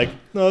people are like,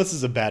 "No, this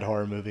is a bad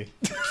horror movie."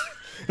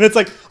 And it's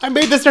like, I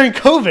made this during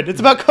COVID. It's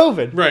about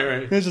COVID.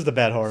 Right. It's just a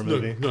bad horror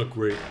movie. Not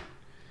great.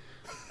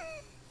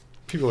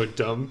 People are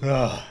dumb.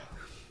 Ugh.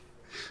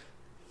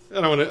 I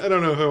don't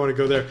know if I want to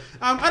go there.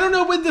 I don't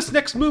know when this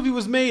next movie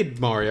was made,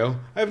 Mario.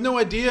 I have no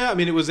idea. I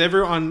mean, it was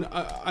ever on.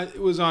 It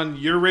was on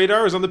your radar.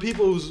 It was on the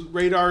people's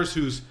radars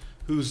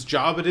whose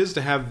job it is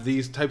to have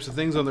these types of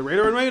things on the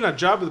radar. And maybe not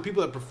job, but the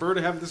people that prefer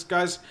to have this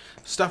guy's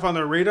stuff on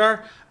their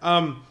radar.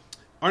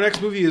 Our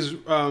next movie is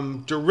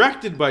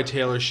directed by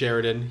Taylor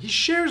Sheridan. He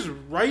shares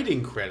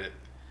writing credit,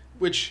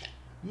 which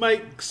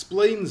might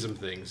explain some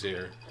things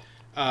here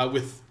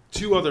with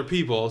 2 other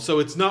people. So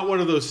it's not one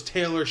of those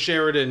Taylor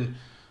Sheridan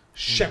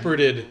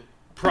shepherded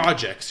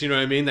projects, you know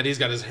what I mean? That he's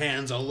got his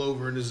hands all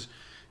over and is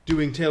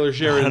doing Taylor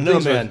Sheridan. I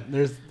don't know,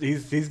 man.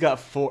 He's got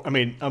 4. I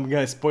mean, I'm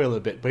gonna spoil it a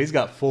bit, but he's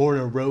got 4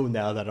 in a row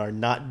now that are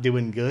not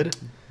doing good.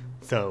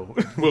 So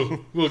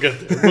we'll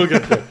get there. We'll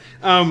get there.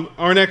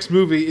 Our next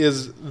movie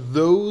is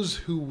Those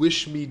Who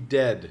Wish Me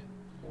Dead.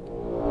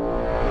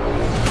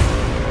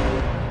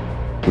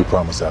 We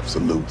promise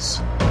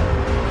absolutes.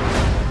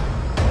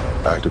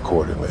 Act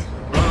accordingly.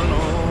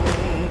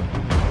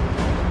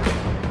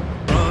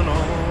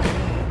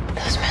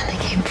 Those men that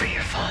came for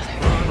your father.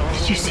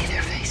 Did you see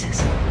their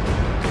faces?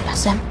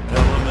 That's them.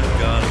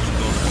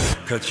 God's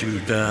gonna cut you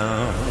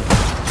down.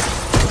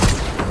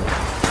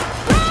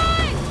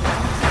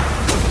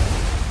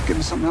 Give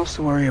him something else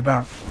to worry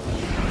about.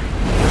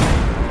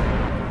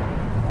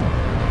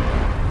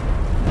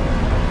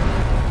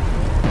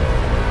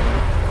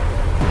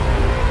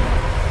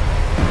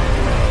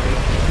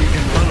 You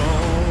can run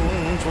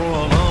on for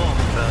a long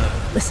time.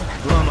 Listen,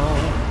 Run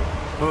on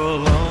for a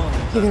long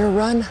time. you're gonna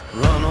run,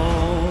 Run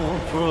on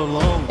for a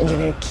long and you're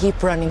time. gonna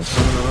keep running.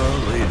 Sooner or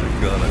later,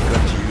 gonna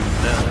cut you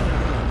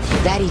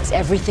down. That eats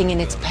everything in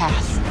its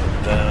path.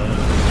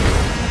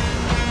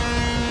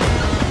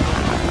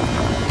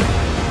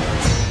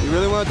 You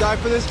really want to die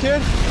for this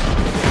kid?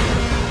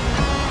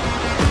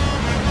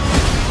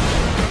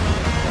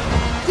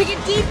 Take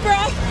a deep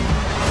breath.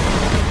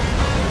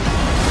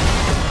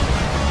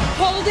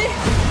 Hold it.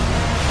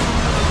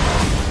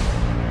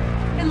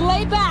 And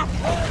lay back.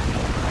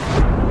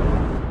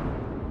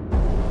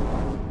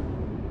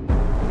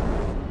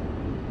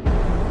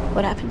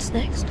 What happens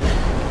next?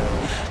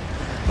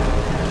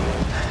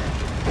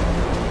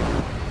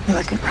 You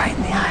look it right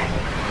in the eye.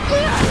 Tell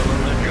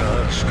them that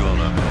God's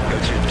gonna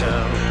cut you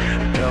down.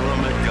 Tell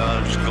them that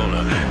God's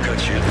gonna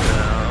cut you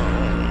down.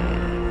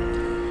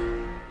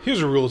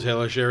 Here's a rule,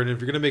 Taylor Sheridan.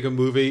 If you're going to make a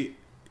movie,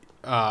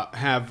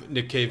 have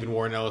Nick Cave and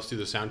Warren Ellis do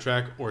the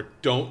soundtrack, or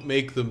don't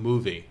make the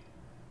movie.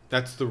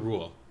 That's the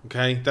rule.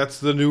 Okay,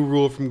 that's the new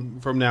rule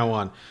from now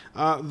on.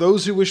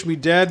 Those Who Wish Me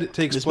Dead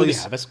takes Does place. this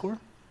movie have a score?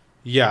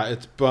 Yeah,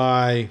 it's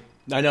by.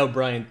 I know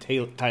Brian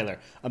Tyler.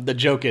 The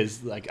joke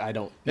is like I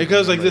don't. It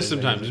goes like this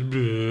remember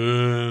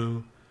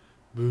sometimes,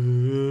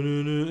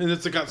 and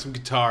it's got some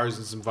guitars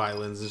and some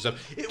violins and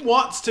stuff. It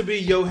wants to be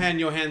Johan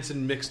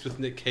Johansson mixed with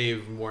Nick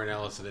Cave and Warren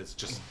Ellis, and it's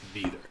just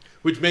neither,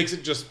 which makes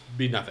it just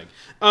be nothing.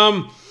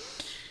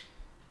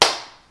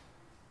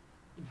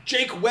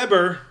 Jake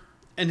Weber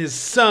and his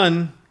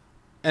son.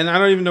 And I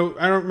don't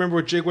remember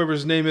what Jake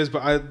Weber's name is,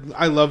 but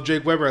I love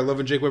Jake Weber. I love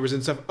when Jake Weber's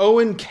in stuff.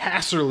 Owen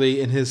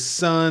Casserly and his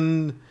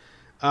son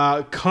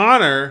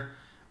Connor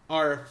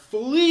are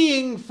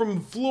fleeing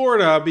from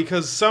Florida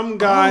because some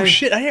guy. Oh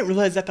shit! I didn't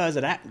realize that was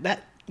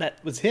that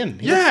was him.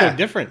 He looks so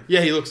different.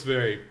 Yeah, he looks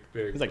very,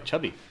 very. He's like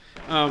chubby.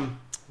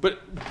 But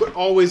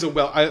always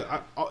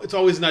it's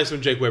always nice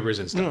when Jake Weber is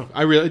in stuff.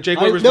 No. Jake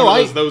Weber's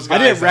one of those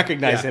guys. I didn't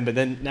recognize him, but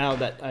then now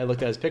that I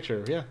looked at his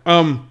picture, yeah.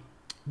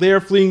 They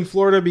are fleeing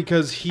Florida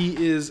because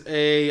he is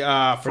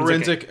a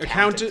forensic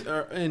accountant,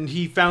 and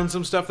he found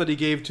some stuff that he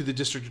gave to the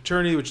district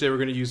attorney, which they were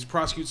going to use to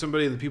prosecute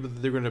somebody. The people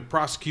that they were going to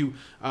prosecute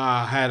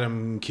had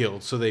him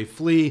killed. So they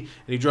flee, and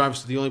he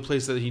drives to the only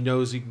place that he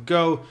knows he can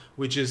go,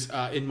 which is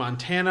in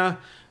Montana,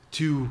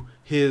 to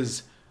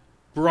his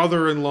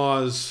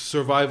brother-in-law's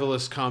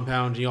survivalist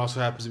compound. He also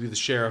happens to be the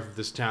sheriff of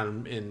this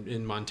town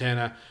in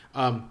Montana.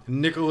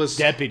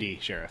 Deputy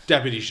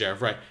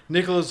sheriff, right.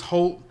 Nicholas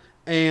Holt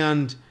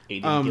and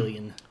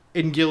Aidan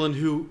Gillen,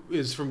 who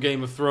is from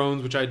Game of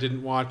Thrones, which I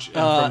didn't watch, and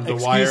from The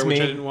Wire,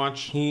 which I didn't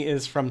watch. He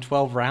is from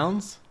 12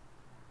 Rounds,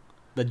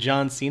 the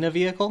John Cena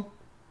vehicle.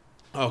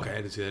 Okay, I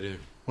didn't see that either.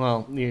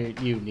 Well, you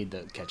need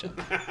to catch up.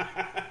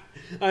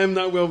 I am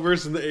not well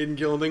versed in the Aidan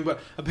Gillen thing, but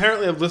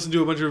apparently I've listened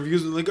to a bunch of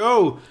reviews and like,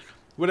 oh,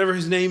 whatever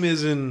his name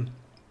is in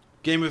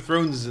Game of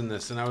Thrones is in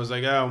this, and I was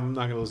like, oh, I'm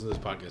not going to listen to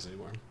this podcast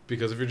anymore,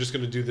 because if you're just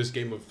going to do this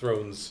Game of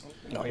Thrones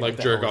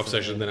jerk off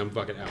session, then I'm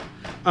fucking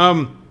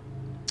out.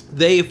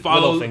 They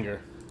follow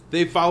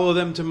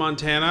them to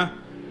Montana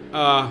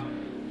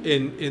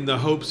in the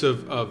hopes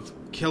of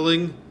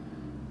killing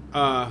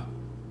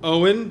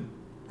Owen,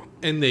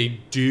 and they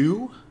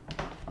do,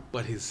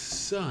 but his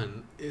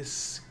son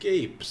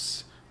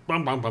escapes.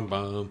 Bum, bum, bum,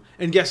 bum.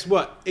 And guess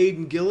what?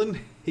 Aidan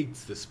Gillen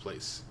hates this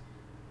place.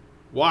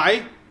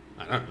 Why?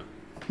 I don't know.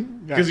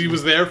 Because he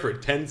was there for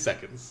 10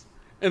 seconds.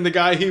 And the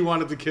guy he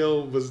wanted to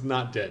kill was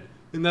not dead.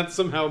 And that's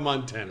somehow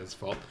Montana's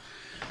fault.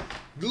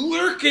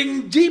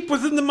 Lurking deep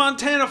within the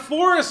Montana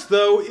forest,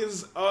 though,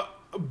 is a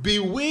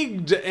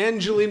bewigged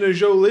Angelina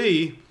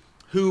Jolie,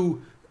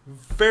 who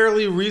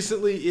fairly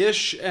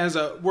recently-ish,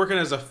 working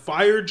as a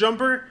fire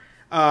jumper,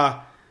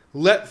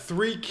 let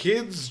 3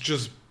 kids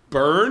just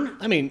burn.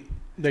 I mean,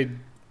 they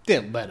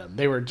didn't let them.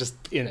 They were just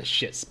in a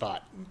shit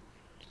spot.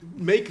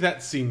 Make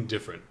that scene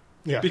different.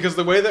 Yeah. Because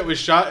the way that was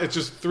shot, it's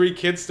just 3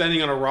 kids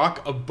standing on a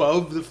rock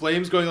above the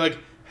flames going like,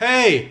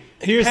 hey,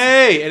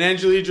 hey! And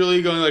Angelina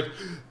Jolie going like...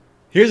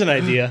 Here's an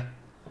idea.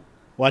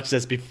 Watch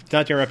this.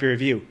 Not to interrupt your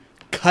review.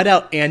 Cut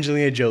out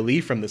Angelina Jolie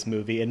from this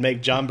movie and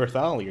make John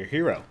Bernthal your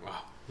hero.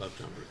 Wow. Love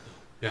John Bernthal.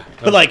 Yeah.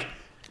 But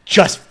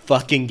just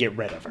fucking get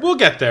rid of her. We'll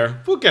get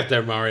there.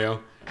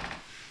 Mario.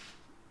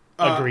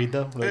 Agreed,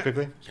 though, really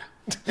quickly? Yeah.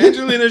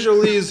 Angelina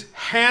Jolie's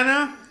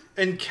Hannah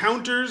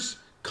encounters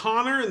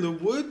Connor in the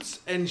woods,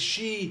 and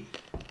she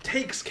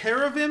takes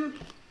care of him.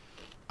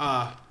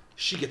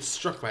 She gets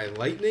struck by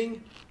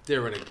lightning.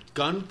 They're in a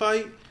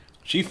gunfight.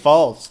 She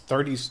falls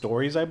 30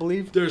 stories, I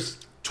believe. There's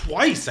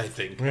twice, I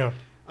think. Yeah.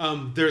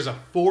 There's a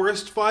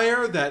forest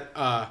fire that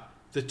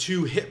the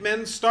 2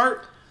 hitmen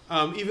start.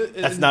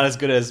 That's not as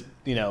good as,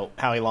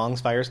 Howie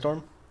Long's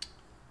Firestorm?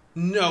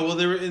 No, well,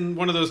 they were in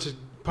one of those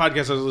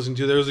podcasts I was listening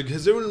to. There was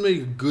has anyone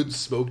made a good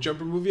smoke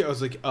jumper movie? I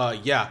was like,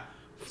 yeah.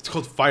 It's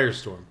called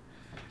Firestorm.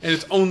 And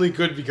it's only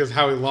good because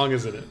Howie Long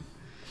is in it.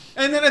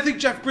 And then I think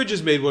Jeff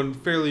Bridges made one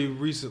fairly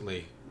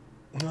recently.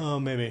 Oh,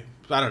 maybe.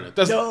 I don't know.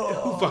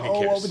 Who fucking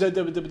cares?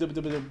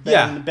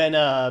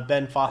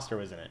 Ben Foster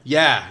was in it.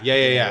 Yeah.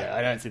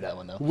 I didn't see that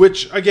one, though.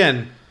 Which,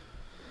 again,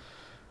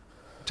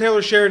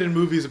 Taylor Sheridan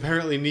movies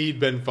apparently need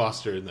Ben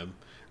Foster in them.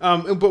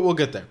 But we'll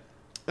get there.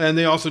 And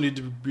they also need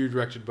to be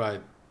directed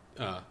by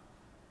Kevin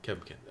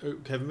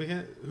McKenzie. Kevin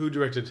McKenzie? Who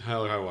directed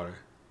Hell or High Water?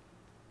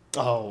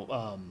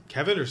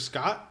 Kevin or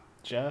Scott?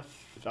 Jeff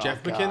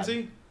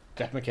McKenzie?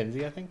 Jeff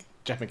McKenzie, I think.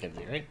 Jeff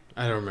McKenzie, right?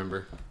 I don't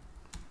remember.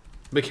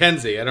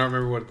 McKenzie. I don't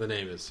remember what the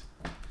name is.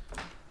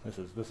 This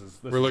is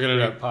We're looking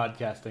it up.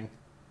 Podcasting.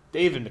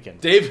 David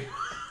McKenzie. Dave.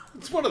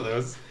 It's one of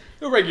those.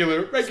 A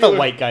regular the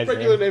white guy's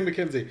regular name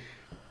McKenzie.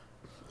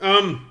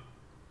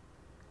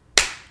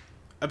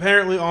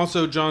 Apparently,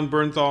 also John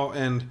Bernthal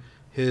and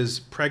his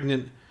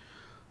pregnant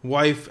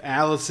wife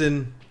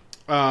Allison.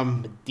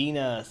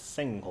 Medina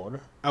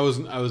Senghor. I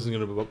wasn't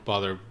going to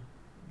bother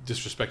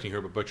disrespecting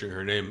her, but butchering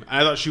her name.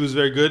 I thought she was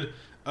very good.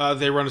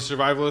 They run a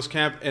survivalist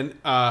camp, and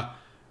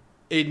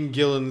Aidan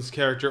Gillen's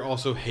character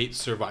also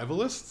hates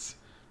survivalists.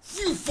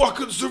 You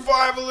fucking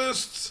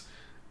survivalists!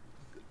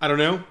 I don't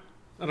know.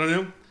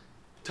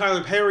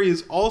 Tyler Perry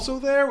is also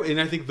there,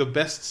 and I think the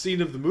best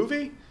scene of the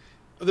movie.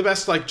 the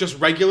best like just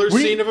regular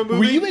scene of a movie.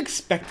 Were you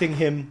expecting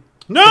him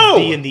No! to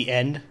be in the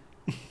end?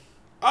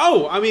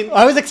 Oh, I mean,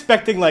 I was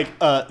expecting like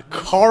a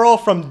Carl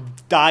from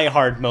Die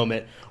Hard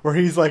moment where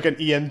he's like an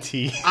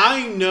EMT.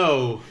 I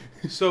know.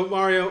 So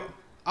Mario,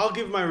 I'll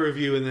give my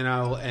review and then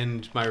I'll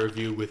end my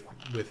review with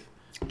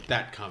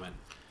that comment.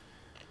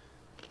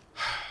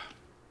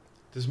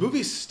 This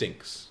movie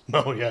stinks.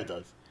 Oh yeah, it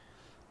does.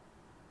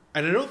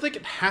 And I don't think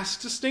it has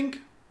to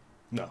stink.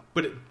 No.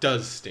 But it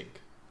does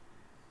stink.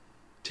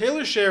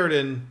 Taylor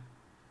Sheridan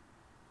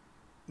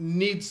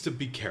needs to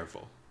be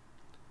careful.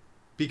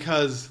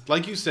 Because,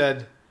 like you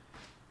said,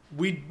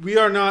 we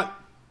are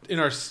not in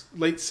our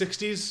late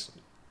 60s,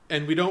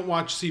 and we don't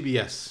watch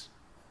CBS.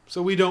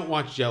 So we don't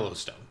watch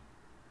Yellowstone.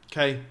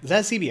 Okay? Is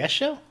that a CBS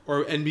show?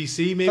 Or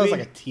NBC, maybe? Sounds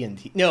like a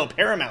TNT. No,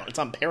 Paramount. It's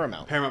on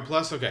Paramount. Paramount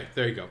Plus? Okay,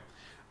 there you go.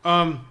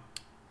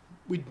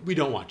 We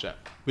don't watch that.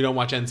 We don't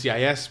watch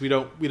NCIS. We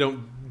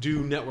don't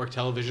do network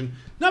television.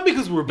 Not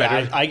because we're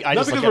better. I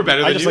not because we're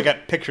better. I than just you. look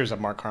at pictures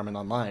of Mark Harmon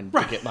online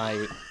to get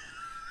my,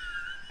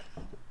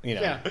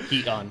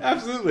 heat on.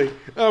 Absolutely.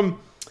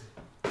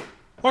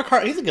 Mark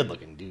Harmon, he's a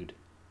good-looking dude.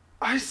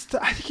 I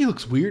think he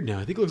looks weird now.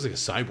 I think he looks like a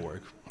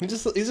cyborg.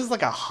 He's just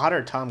like a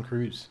hotter Tom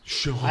Cruise.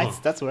 Sure.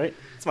 That's right.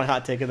 That's my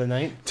hot take of the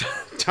night.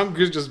 Tom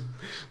Cruise just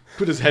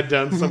put his head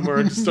down somewhere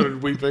and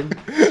started weeping.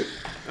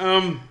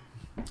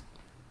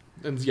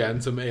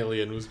 And some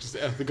alien was just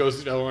the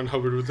ghost of L. Ron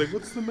Hubbard was like,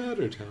 "What's the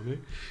matter, Tommy?"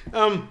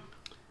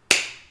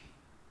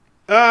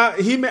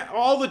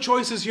 All the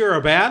choices here are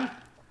bad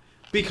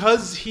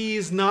because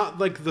he's not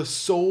like the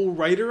sole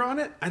writer on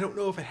it. I don't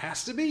know if it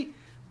has to be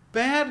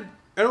bad.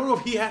 I don't know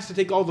if he has to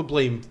take all the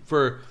blame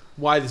for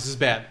why this is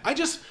bad.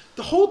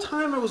 The whole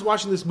time I was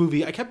watching this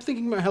movie, I kept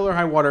thinking about Hell or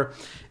High Water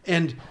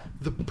and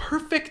the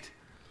perfect.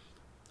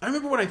 I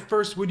remember when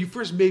you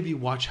first made me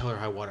watch Hell or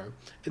High Water,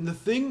 and the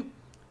thing.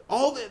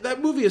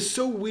 That movie is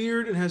so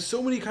weird and has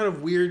so many kind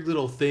of weird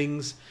little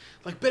things.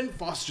 Like Ben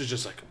Foster's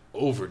just like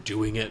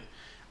overdoing it.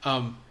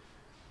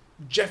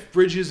 Jeff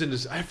Bridges and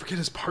I forget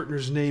his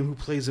partner's name who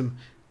plays him.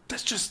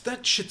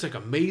 That shit's like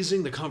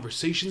amazing. The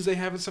conversations they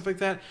have and stuff like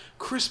that.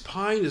 Chris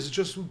Pine is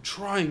just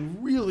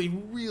trying really,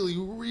 really,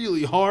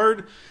 really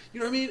hard. You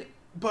know what I mean?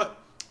 But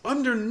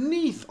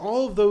underneath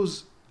all of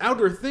those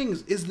outer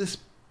things is this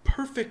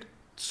perfect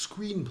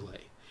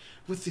screenplay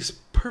with this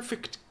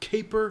perfect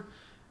caper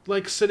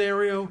like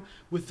scenario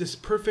with this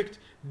perfect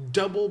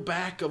double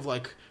back of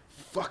like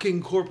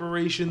fucking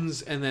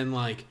corporations and then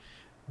like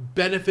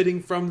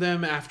benefiting from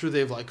them after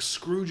they've like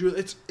screwed you.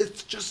 It's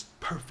just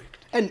perfect.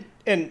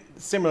 And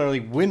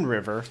similarly, Wind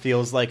River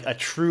feels like a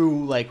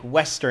true like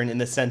Western in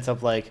the sense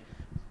of like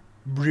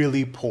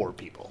really poor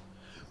people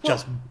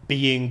just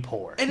being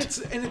poor. And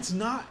it's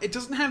not. It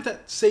doesn't have the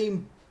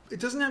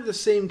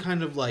same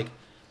kind of like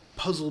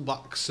puzzle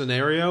box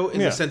scenario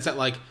in the sense that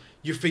like.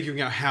 You're figuring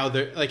out how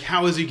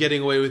is he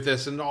getting away with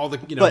this and all the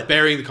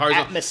burying the cars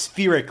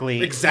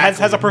atmospherically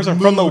exactly as a person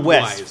from the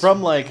West, Mood-wise.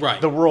 from like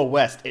the rural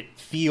West, it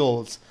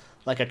feels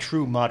like a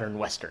true modern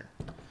Western.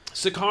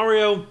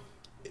 Sicario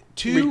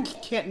 2, we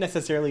can't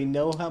necessarily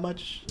know how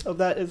much of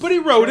that is, but he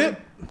wrote it.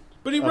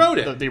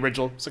 The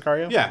original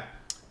Sicario. Yeah,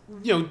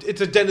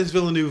 it's a Denis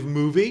Villeneuve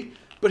movie,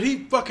 but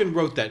he fucking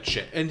wrote that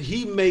shit, and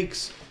he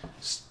makes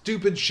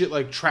stupid shit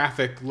like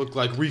Traffic look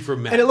like Reefer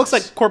Madness, and it looks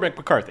like Cormac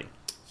McCarthy.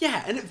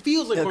 Yeah, and it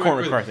feels like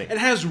Cormac McCarthy. It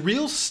has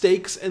real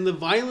stakes, and the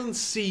violence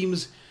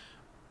seems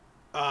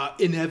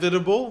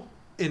inevitable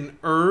and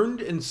earned,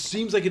 and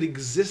seems like it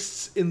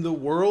exists in the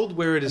world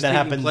where it is taking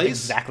place. That happens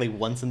exactly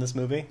once in this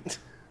movie.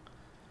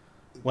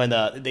 When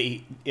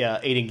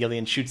Aidan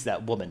Gillian shoots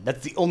that woman.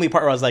 That's the only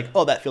part where I was like,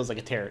 oh, that feels like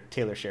a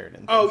Taylor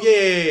Sheridan thing. Oh,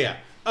 yeah.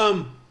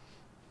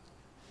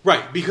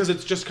 Right, because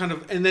it's just kind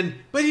of...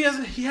 But he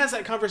has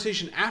that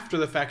conversation after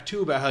the fact,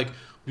 too, about how, like,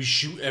 we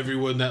shoot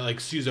everyone that, like,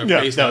 sees our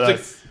face. No,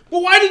 it's like,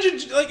 well, why did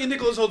you... Like, and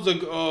Nicholas Holt's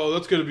like, oh,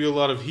 that's going to be a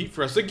lot of heat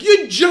for us. Like,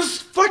 you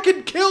just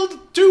fucking killed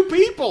 2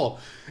 people!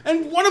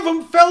 And one of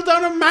them fell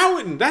down a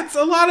mountain! That's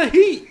a lot of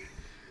heat!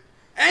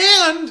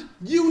 And,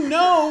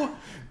 No,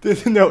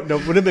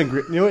 would have been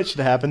great. You know what should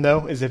have happened,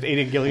 though? Is if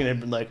Aidan Gillian had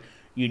been like,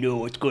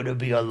 it's going to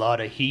be a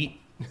lot of heat,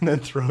 and then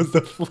throws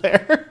the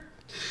flare.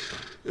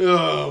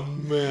 Oh,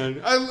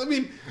 man. I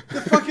mean,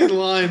 the fucking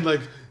line, like,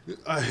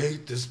 I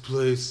hate this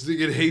place.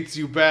 It hates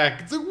you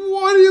back. It's like,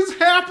 what is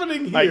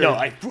happening here? I know,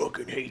 I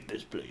fucking hate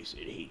this place.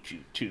 It hates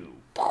you, too.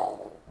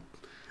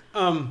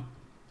 And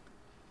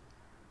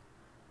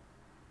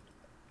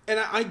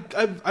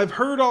I've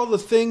heard all the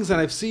things, and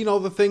I've seen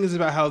all the things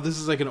about how this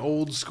is like an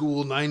old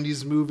school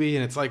 90s movie,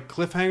 and it's like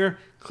Cliffhanger.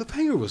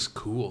 Cliffhanger was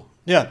cool.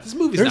 Yeah. This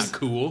movie's not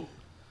cool.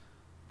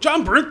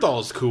 John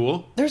Bernthal's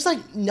cool. There's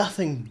like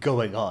nothing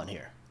going on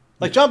here.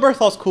 Like, John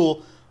Bernthal's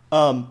cool.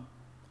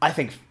 I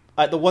think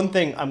the one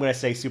thing I'm going to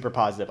say super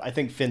positive, I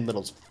think Finn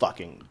Little's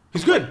fucking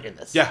He's good in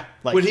this. Yeah.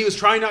 Like, when he was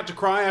trying not to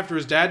cry after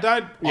his dad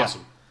died,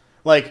 awesome. Yeah.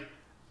 Like,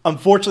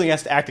 unfortunately, he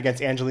has to act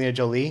against Angelina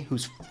Jolie,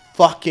 who's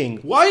fucking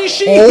Why is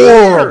she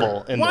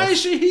horrible here? in Why this.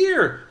 is she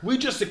here? We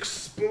just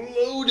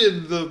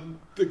exploded the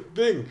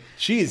thing.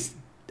 She's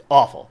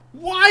awful.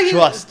 Why?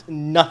 Trust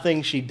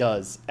nothing she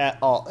does at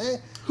all.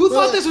 Who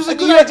thought this was a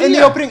good idea?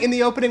 In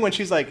the opening, when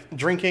she's like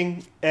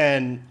drinking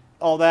and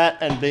all that,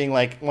 and being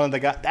like one of the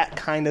guys, that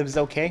kind of is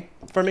okay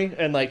for me.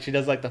 And like she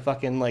does like the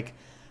fucking like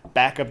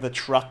back of the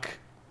truck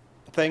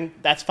thing,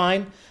 that's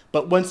fine.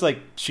 But once like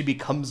she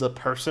becomes a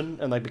person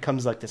and like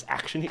becomes like this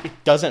action, it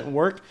doesn't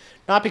work.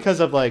 Not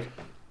because of like,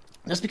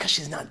 just because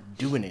she's not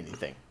doing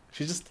anything.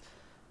 She's just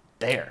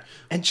there,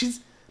 and she's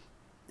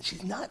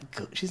not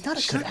good. She's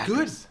not a good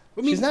actress.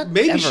 I mean, she's not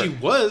maybe ever. she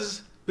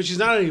was, but she's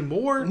not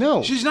anymore.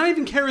 No. She's not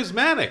even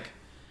charismatic.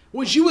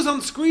 When she was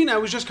on screen, I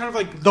was just kind of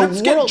like,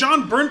 let's world- get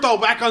John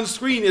Bernthal back on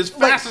screen as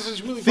fast as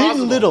it's really Finn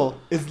possible.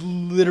 Little is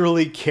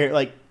literally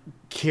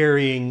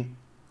carrying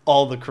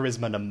all the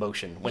charisma and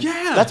emotion.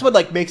 Yeah. That's what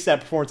like makes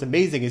that performance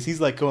amazing. Is he's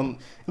like going?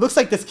 It looks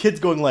like this kid's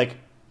going like,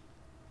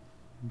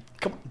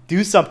 "Come on,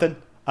 do something.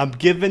 I'm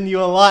giving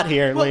you a lot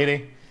here,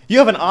 lady. You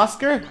have an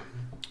Oscar."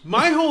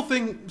 My whole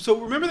thing. So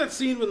remember that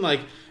scene when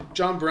like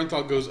John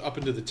Bernthal goes up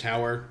into the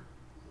tower,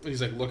 and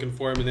he's like looking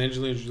for him, and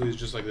Angelina Jolie's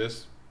just like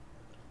this,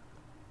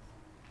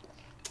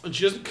 and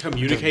she doesn't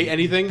communicate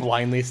anything.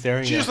 Blindly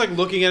staring. She's just like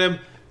looking at him.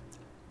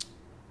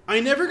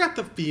 I never got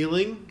the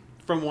feeling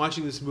from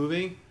watching this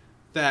movie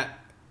that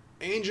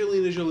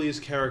Angelina Jolie's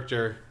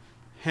character,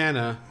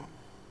 Hannah,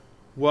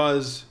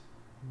 was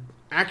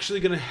actually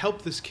going to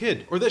help this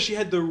kid, or that she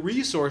had the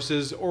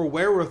resources or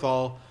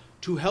wherewithal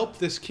to help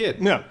this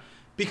kid. No.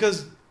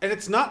 Because, and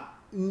it's not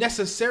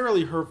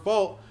necessarily her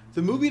fault,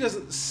 the movie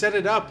doesn't set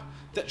it up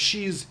that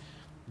she's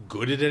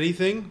good at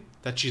anything,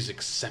 that she's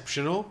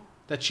exceptional,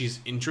 that she's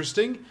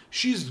interesting.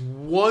 She's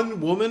one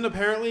woman,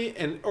 apparently,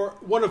 or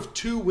one of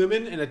two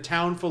women in a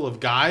town full of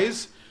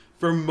guys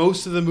for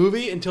most of the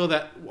movie, until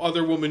that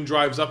other woman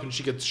drives up and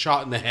she gets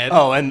shot in the head.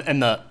 Oh, and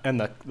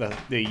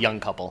the young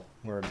couple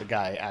where the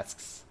guy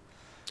asks,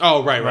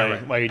 "Oh, right.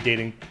 why are you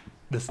dating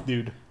this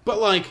dude?" But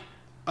like,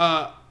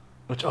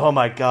 which, oh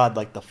my god,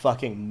 like the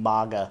fucking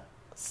MAGA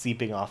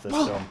seeping off this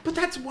film. But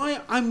that's why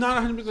I'm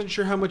not 100%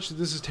 sure how much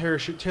this is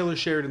Taylor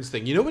Sheridan's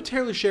thing. You know what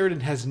Taylor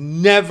Sheridan has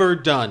never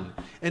done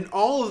in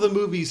all of the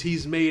movies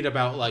he's made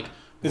about like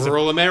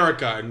rural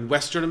America and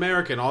Western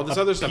America and all this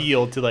other stuff.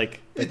 Appeal to like,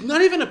 it's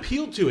not even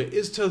appeal to it.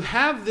 Is to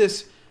have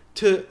this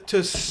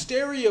to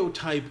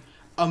stereotype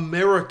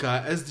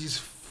America as these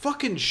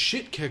fucking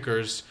shit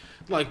kickers,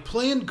 like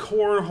playing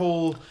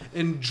cornhole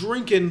and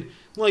drinking.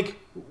 Like,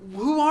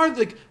 who are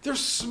they're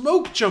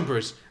smoke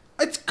jumpers.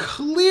 It's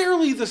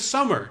clearly the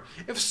summer.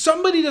 If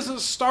somebody doesn't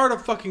start a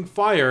fucking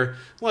fire,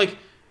 like,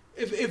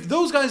 if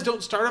those guys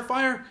don't start a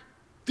fire,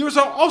 there's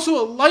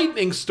also a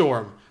lightning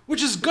storm,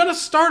 which is gonna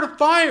start a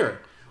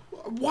fire.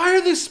 Why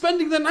are they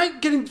spending the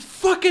night getting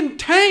fucking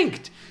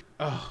tanked?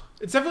 Oh,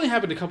 it's definitely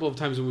happened a couple of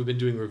times when we've been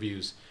doing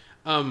reviews,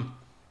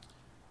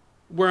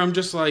 where I'm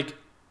just like,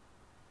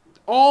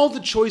 all the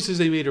choices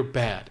they made are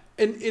bad.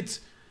 And it's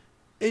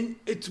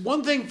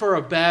one thing for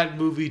a bad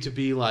movie to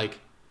be like,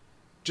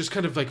 just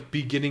kind of like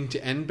beginning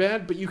to end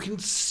bad, but you can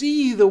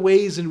see the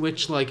ways in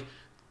which like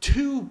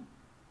two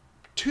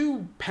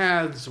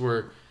paths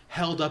were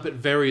held up at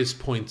various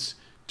points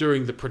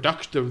during the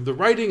production, the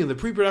writing and the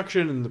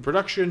pre-production and the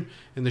production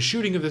and the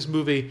shooting of this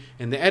movie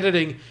and the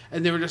editing,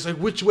 and they were just like,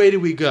 which way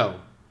do we go?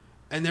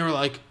 And they were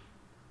like,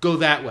 go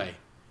that way.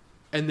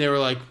 And they were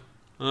like,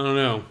 I don't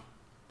know,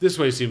 this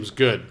way seems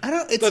good.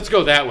 Let's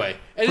go that way.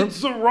 And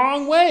it's the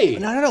wrong way.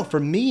 And I don't know,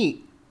 for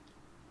me,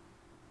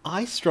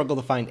 I struggle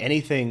to find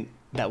anything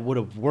that would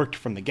have worked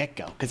from the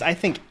get-go, because I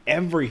think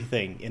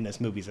everything in this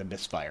movie is a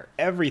misfire.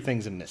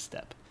 Everything's a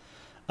misstep.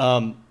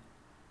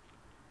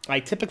 I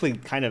typically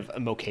kind of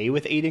am okay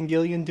with Aidan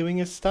Gillian doing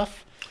his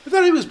stuff. I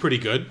thought he was pretty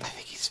good. I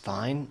think he's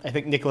fine. I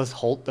think Nicholas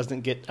Hoult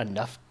doesn't get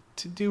enough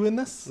to do in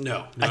this.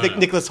 No. I think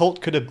Nicholas Hoult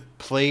could have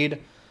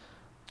played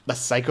a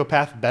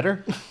psychopath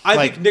better.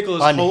 I think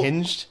Nicholas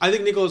unhinged. I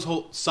think Nicholas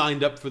Hoult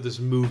signed up for this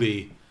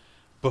movie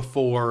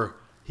before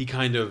he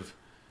kind of,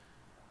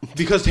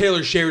 because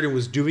Taylor Sheridan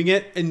was doing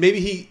it, and maybe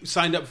he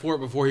signed up for it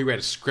before he read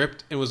a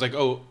script and was like,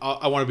 "Oh,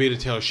 I want to be in a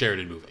Taylor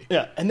Sheridan movie."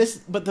 Yeah, and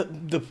but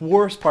the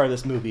worst part of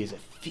this movie is it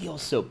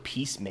feels so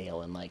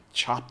piecemeal and like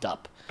chopped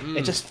up.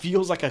 It just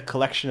feels like a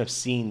collection of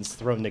scenes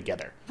thrown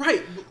together.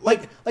 Right.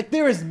 Like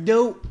there is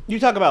no... You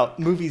talk about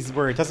movies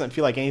where it doesn't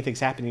feel like anything's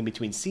happening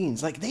between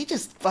scenes. Like, they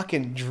just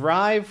fucking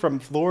drive from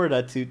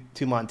Florida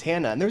to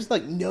Montana, and there's,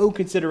 like, no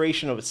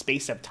consideration of a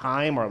space of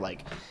time or,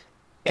 like,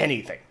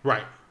 anything.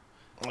 Right.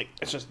 Like,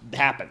 it just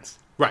happens.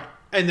 Right.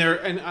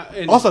 And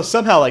also,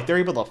 somehow, like, they're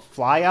able to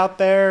fly out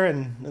there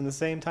and in the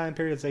same time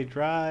period as they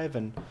drive,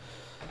 and...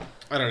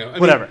 I don't know.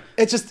 Whatever.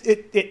 It's just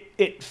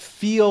it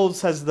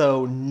feels as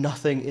though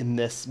nothing in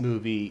this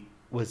movie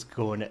was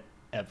going to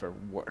ever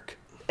work,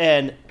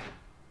 and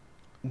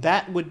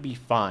that would be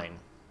fine.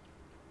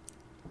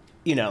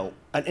 You know,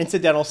 an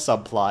incidental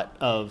subplot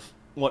of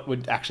what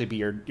would actually be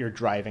your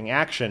driving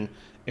action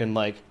in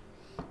like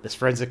this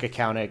forensic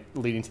accountant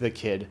leading to the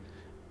kid.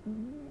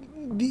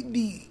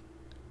 The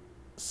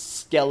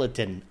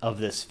skeleton of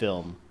this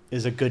film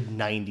is a good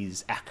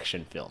 90s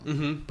action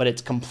film, but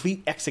its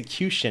complete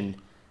execution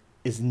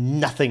is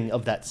nothing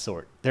of that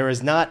sort. There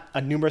is not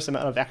a numerous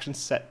amount of action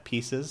set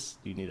pieces.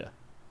 Do you need a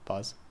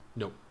pause?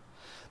 Nope.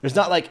 There's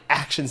not like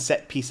action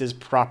set pieces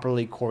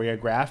properly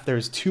choreographed.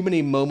 There's too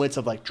many moments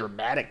of like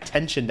dramatic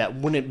tension that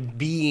wouldn't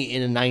be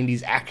in a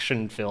 90s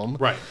action film.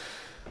 Right.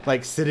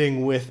 Like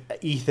sitting with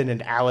Ethan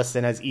and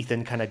Allison as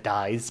Ethan kind of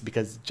dies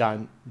because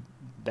John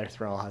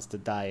Bernthal has to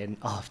die in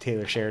all of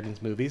Taylor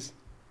Sheridan's movies.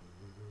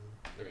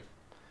 Okay.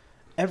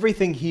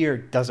 Everything here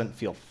doesn't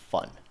feel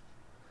fun.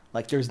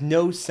 Like there's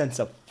no sense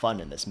of fun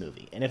in this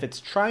movie. And if it's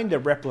trying to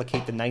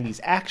replicate the 90s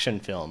action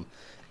film,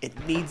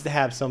 it needs to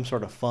have some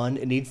sort of fun.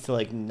 It needs to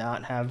like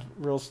not have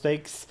real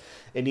stakes.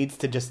 It needs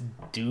to just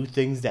do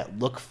things that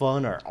look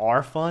fun or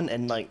are fun.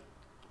 And like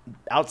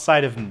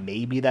outside of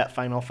maybe that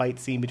final fight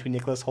scene between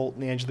Nicholas Hoult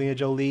and Angelina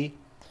Jolie,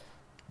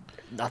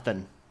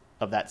 nothing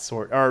of that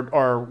sort.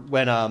 Or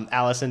when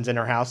Allison's in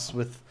her house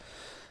with,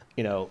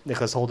 you know,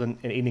 Nicholas Hoult and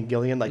Aidan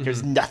Gillian, like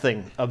there's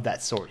nothing of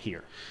that sort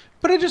here.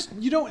 But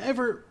you don't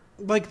ever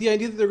like the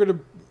idea that they're going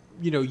to,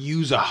 you know,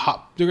 use a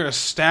hot, they're going to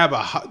stab a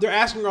hot, they're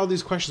asking her all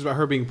these questions about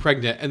her being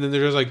pregnant, and then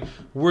they're just like,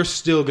 we're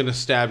still going to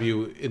stab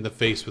you in the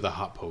face with a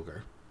hot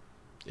poker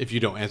if you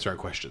don't answer our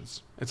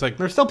questions. It's like,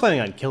 they're still planning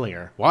on killing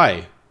her.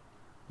 Why?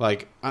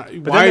 Like,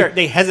 But why? then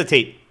they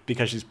hesitate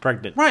because she's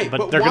pregnant. Right, but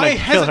but they're why going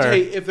to kill her.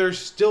 hesitate if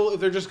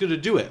they're just going to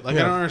do it? Like,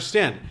 Yeah. I don't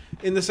understand.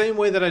 In the same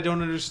way that I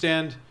don't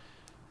understand,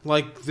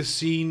 like, the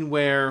scene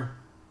where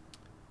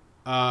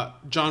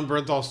John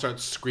Bernthal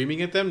starts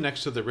screaming at them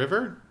next to the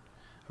river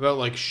about,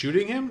 like,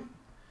 shooting him.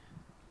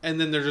 And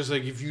then they're just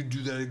like, if you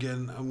do that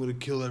again, I'm going to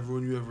kill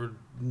everyone you ever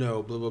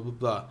know, blah, blah, blah,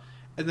 blah.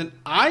 And then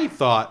I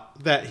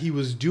thought that he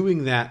was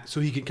doing that so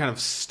he could kind of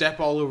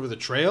step all over the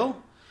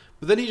trail.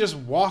 But then he just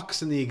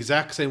walks in the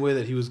exact same way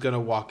that he was going to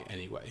walk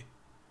anyway.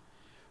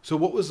 So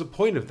what was the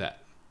point of that?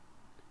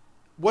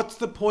 What's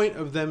the point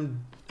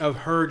of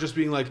her just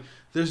being like,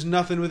 there's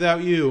nothing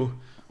without you,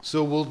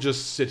 so we'll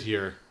just sit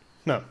here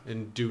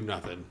and do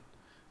nothing?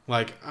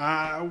 Like,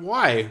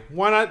 why?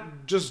 Why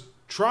not just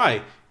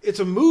try?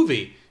 It's a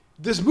movie.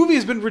 This movie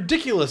has been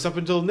ridiculous up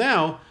until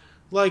now.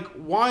 Like,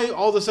 why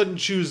all of a sudden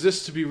choose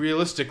this to be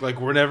realistic?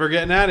 Like, we're never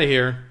getting out of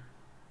here.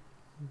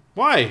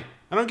 Why?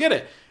 I don't get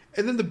it.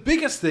 And then the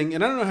biggest thing,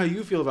 and I don't know how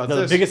you feel about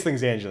this. The biggest thing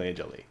is Angelina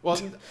Jolie. Well,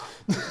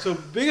 so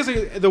biggest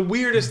thing, the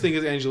weirdest thing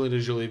is Angelina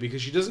Jolie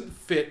because she doesn't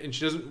fit and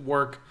she doesn't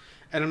work,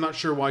 and I'm not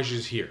sure why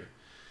she's here.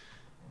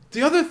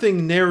 The other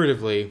thing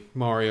narratively,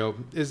 Mario,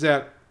 is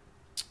that,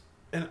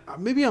 and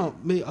maybe I'll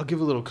give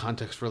a little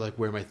context for like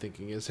where my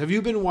thinking is. Have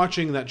you been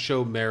watching that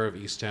show Mare of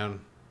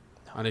Easttown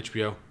on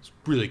HBO? It's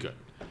really good.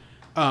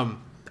 I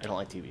don't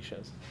like TV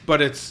shows,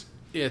 but it's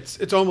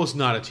almost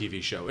not a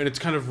TV show, and it's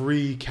kind of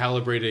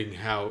recalibrating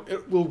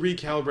it will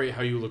recalibrate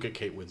how you look at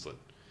Kate Winslet.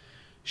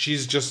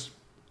 She's just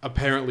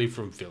apparently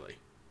from Philly.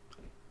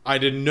 I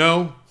didn't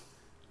know.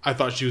 I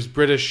thought she was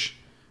British.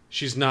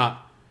 She's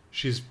not.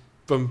 She's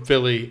from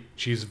Philly.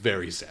 She's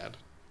very sad,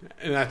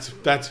 and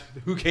that's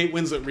who Kate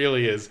Winslet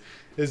really is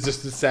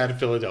just a sad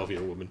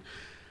Philadelphia woman.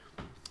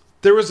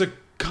 There was a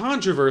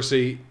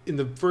controversy in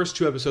the first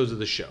 2 episodes of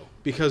the show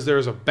because there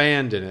was a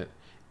band in it,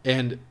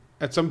 and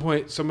at some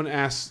point, someone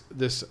asked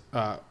this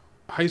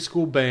high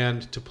school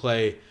band to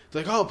play.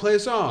 They're like, "Oh, play a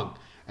song,"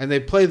 and they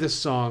play this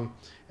song.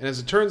 And as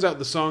it turns out,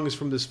 the song is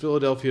from this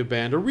Philadelphia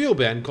band, a real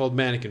band called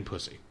Mannequin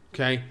Pussy.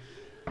 Okay.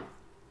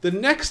 The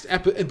next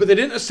episode, but they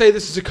didn't say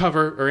this is a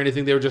cover or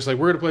anything. They were just like,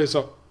 "We're gonna play a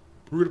song.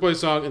 We're gonna play a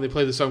song," and they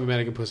played the song with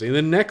Mannequin Pussy. And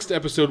the next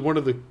episode, one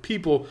of the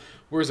people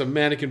wears a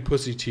Mannequin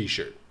Pussy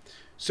T-shirt.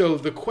 So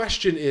the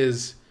question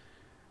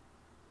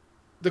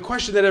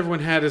that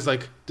everyone had is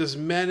like, does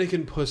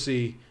Mannequin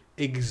Pussy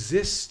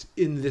exist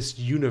in this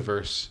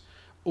universe,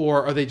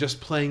 or are they just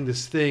playing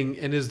this thing,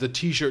 and is the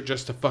T-shirt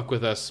just to fuck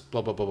with us,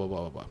 blah blah blah blah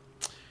blah blah.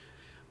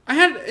 I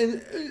had,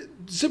 and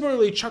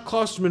similarly, Chuck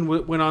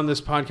Klosterman went on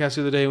this podcast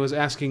the other day and was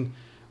asking,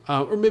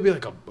 or maybe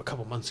like a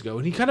couple months ago,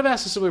 and he kind of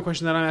asked a similar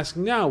question that I'm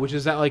asking now, which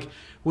is that like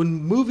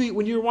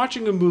when you're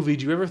watching a movie,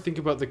 do you ever think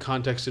about the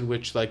context in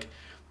which like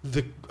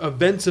the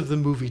events of the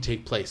movie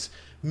take place?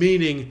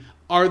 Meaning,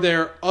 are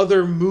there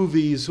other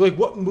movies, like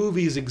what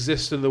movies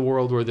exist in the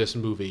world where this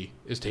movie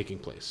is taking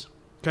place?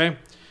 Okay?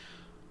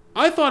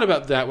 I thought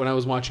about that when I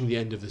was watching the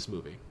end of this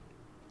movie.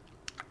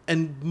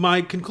 And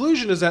my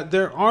conclusion is that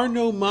there are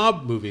no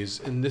mob movies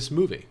in this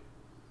movie.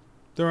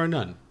 There are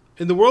none.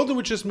 In the world in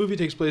which this movie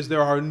takes place,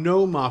 there are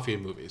no mafia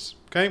movies.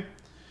 Okay?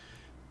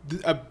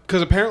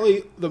 Because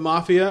apparently the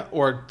mafia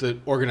or the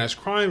organized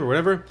crime or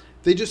whatever,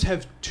 they just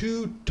have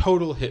 2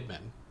 total hitmen.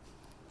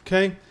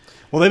 Okay?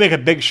 Well, they make a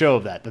big show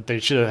of that they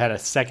should have had a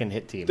second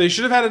hit team. They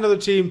should have had another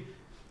team.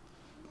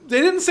 They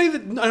didn't say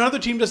that another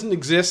team doesn't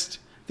exist.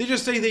 They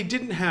just say they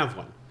didn't have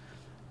one.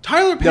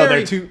 Tyler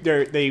Perry...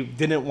 No, they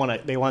didn't want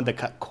to... They wanted to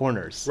cut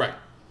corners. Right.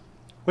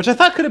 Which I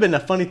thought could have been a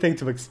funny thing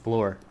to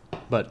explore,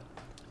 but...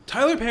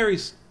 Tyler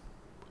Perry's...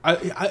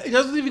 it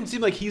doesn't even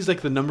seem like he's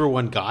like the number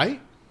one guy.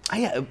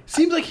 Yeah.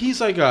 Seems like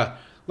he's like a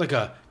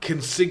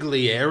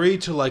consigliere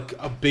to like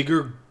a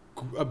bigger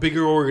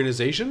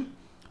organization.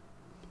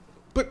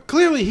 But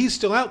clearly he's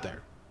still out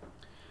there.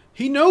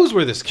 He knows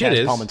where this kid Chaz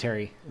is.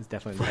 Palminteri is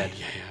definitely the head.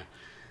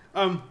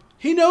 Yeah.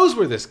 He knows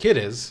where this kid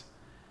is,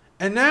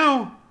 and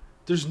now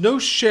there's no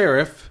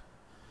sheriff.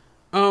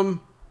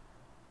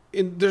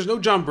 There's no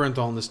John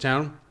Bernthal in this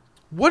town.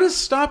 What is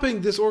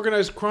stopping this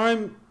organized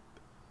crime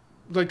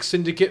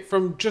syndicate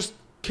from just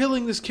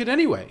killing this kid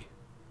anyway?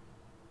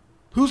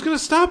 Who's going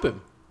to stop him?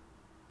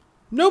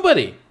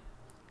 Nobody.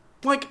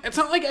 It's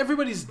not like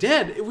everybody's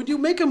dead. When you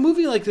make a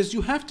movie like this,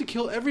 you have to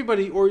kill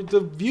everybody, or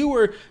the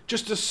viewer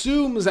just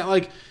assumes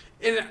that,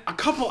 in a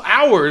couple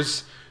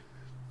hours,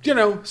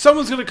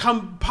 someone's going to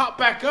come pop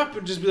back up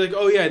and just be like,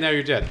 oh yeah, now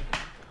you're dead.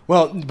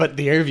 Well, but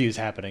the interview's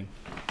happening.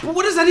 But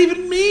what does that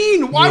even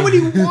mean? Why would he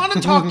want to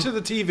talk to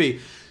the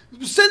TV?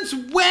 Since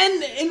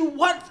when? In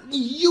what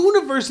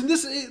universe? And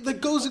this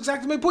goes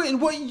exactly to my point. In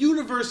what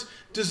universe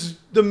does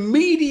the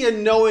media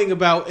knowing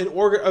about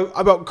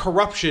about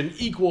corruption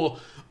equal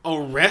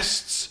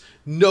arrests?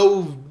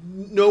 No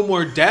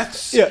more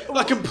deaths? Yeah.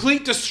 A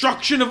complete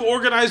destruction of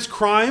organized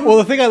crime? Well,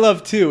 the thing I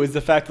love too is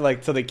the fact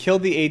that so they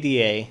killed the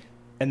ADA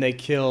and they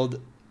killed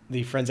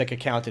the forensic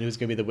accountant who's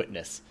going to be the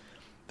witness.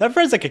 That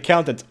forensic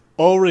accountant's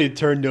already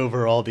turned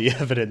over all the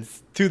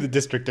evidence to the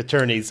district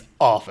attorney's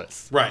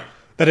office. Right.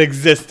 That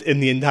exists in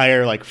the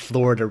entire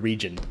Florida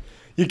region.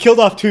 You killed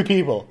off 2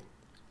 people.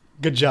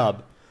 Good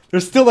job.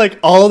 There's still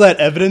all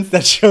that evidence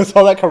that shows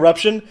all that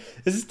corruption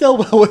is still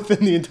well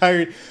within the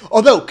entire.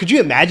 Although, could you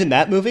imagine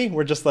that movie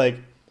where just the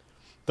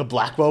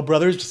Blackwell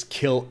brothers just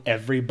kill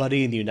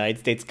everybody in the United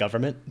States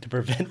government to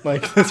prevent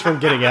this from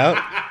getting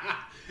out?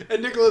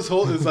 And Nicholas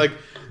Hoult is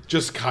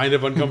just kind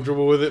of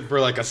uncomfortable with it for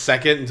a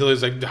second until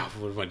he's like, oh,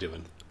 what am I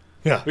doing?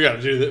 Yeah, we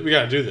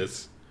gotta do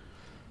this.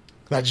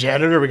 That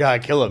janitor, we gotta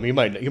kill him. You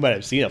might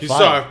have seen a file. He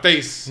saw our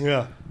face.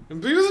 Yeah. He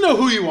doesn't know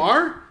who you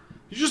are.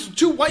 You're just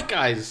 2 white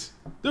guys.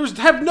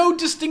 Have no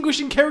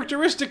distinguishing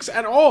characteristics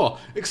at all,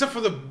 except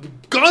for the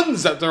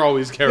guns that they're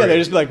always carrying. Yeah,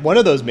 they're just one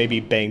of those maybe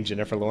banged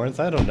Jennifer Lawrence.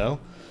 I don't know.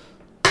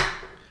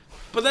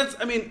 But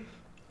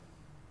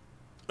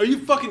are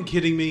you fucking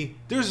kidding me?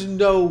 There's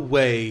no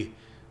way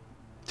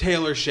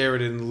Taylor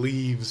Sheridan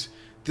leaves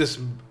this.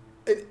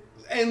 It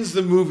ends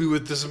the movie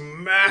with this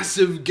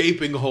massive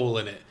gaping hole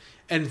in it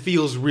and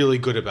feels really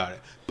good about it.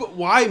 But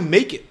why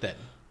make it then?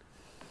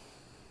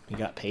 He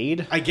got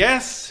paid, I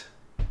guess.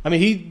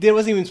 He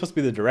wasn't even supposed to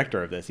be the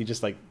director of this. He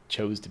just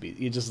chose to be.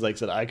 He just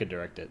said I could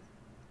direct it.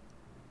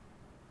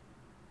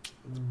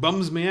 It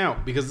bums me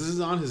out because this is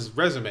on his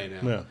resume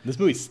now. Yeah, this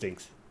movie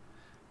stinks.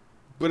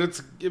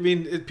 But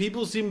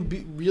people seem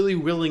really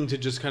willing to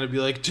just kind of be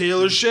like,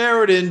 Taylor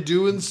Sheridan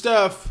doing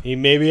stuff. He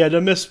maybe had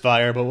a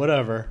misfire, but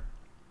whatever.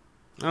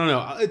 I don't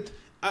know.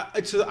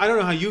 I don't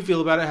know how you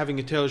feel about it, having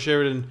a Taylor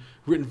Sheridan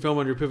written film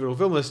on your pivotal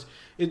film list.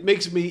 It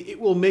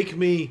will make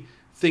me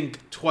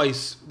think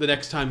twice the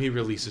next time he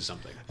releases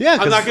something. Yeah,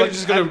 I'm not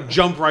just going to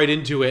jump right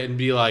into it and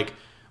be like,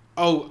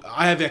 oh,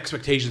 I have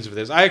expectations for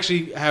this. I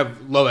actually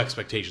have low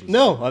expectations.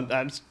 No,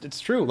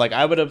 it's true.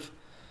 I would have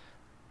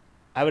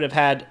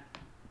had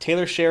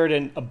Taylor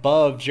Sheridan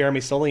above Jeremy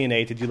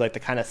Saulnier to do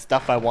the kind of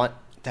stuff I want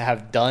to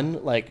have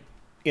done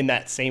in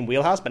that same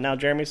wheelhouse. But now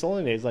Jeremy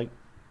Saulnier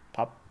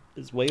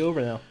is way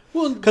over now.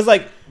 Well, because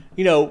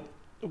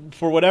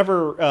for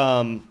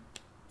whatever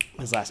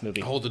his last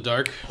movie, Hold the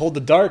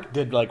Dark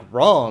did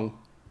wrong.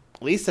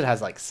 At least it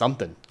has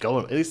something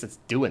going. At least it's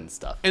doing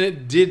stuff. And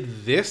it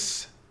did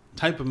this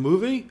type of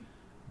movie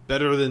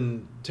better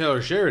than Taylor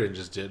Sheridan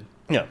just did.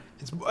 Yeah,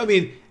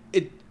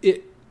 it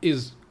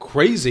is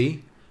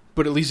crazy.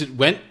 But at least it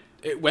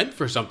went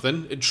for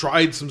something. It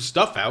tried some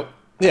stuff out.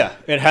 Yeah,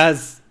 it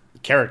has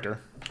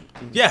character.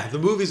 Yeah, the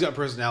movie's got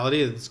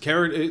personality. It's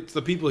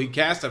the people he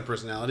cast have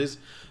personalities.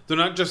 They're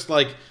not just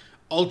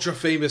ultra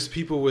famous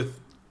people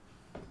with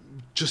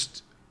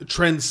just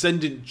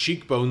transcendent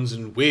cheekbones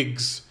and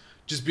wigs,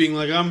 just being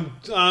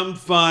I'm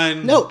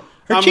fine. No,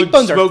 her I'm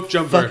cheekbones a smoke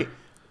jumper.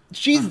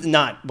 She's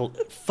not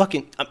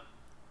fucking.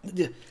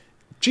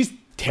 She's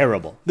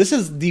terrible. This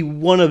is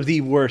one of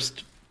the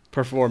worst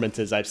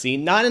performances I've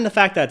seen. Not in the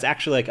fact that it's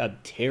actually a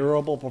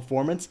terrible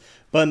performance,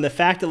 but in the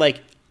fact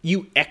that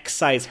you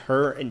excise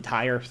her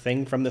entire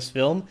thing from this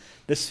film.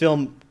 This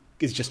film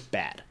is just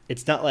bad.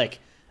 It's not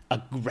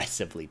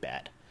aggressively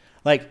bad.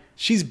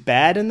 She's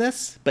bad in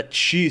this, but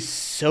she's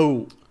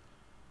so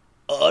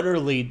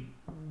utterly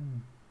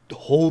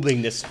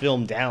holding this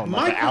film down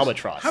like an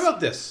albatross. How about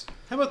this?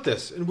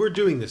 And we're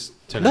doing this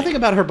tonight. Nothing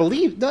about her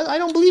I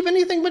don't believe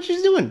anything what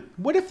she's doing.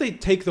 What if they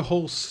take the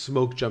whole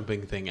smoke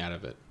jumping thing out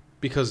of it?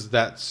 Because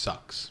that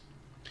sucks.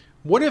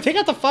 What if... Take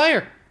out the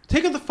fire.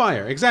 Take out the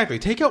fire, exactly.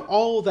 Take out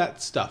all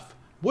that stuff.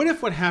 What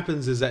if what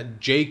happens is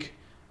that Jake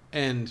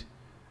and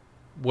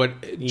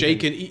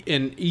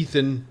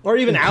Ethan... Or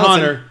even and Allison.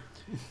 Connor...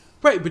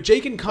 Right, but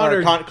Jake and Connor...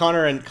 Or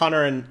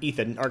Connor and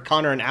Ethan. Or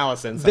Connor and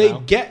Allison somehow.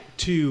 They get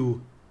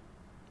to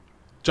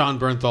John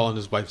Bernthal and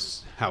his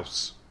wife's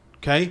house.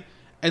 Okay?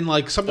 And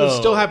something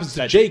still happens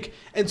to Jake.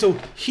 And so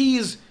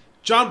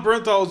John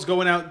Bernthal is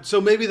going out,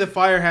 so maybe the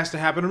fire has to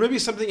happen, or maybe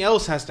something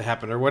else has to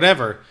happen, or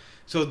whatever.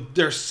 So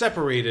they're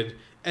separated,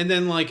 and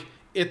then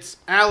it's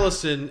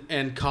Allison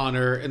and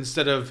Connor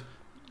instead of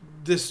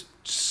this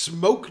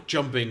smoke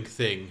jumping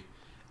thing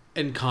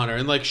in Connor,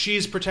 and like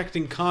she's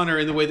protecting Connor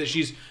in the way that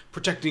she's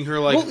protecting her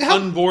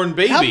unborn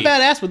baby. How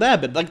badass would that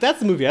have been? Like, that's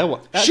the movie I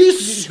want.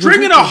 She's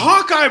stringing a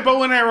Hawkeye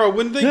bow and arrow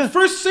when they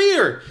first see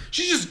her.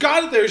 She just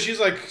got it there. She's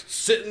like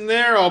sitting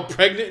there all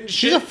pregnant and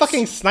shit. She's a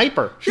fucking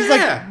sniper. She's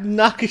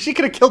she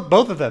could have killed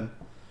both of them.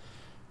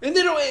 And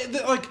they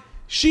don't like.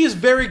 She is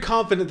very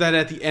confident that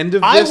at the end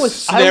of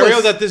this scenario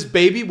that this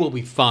baby will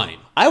be fine.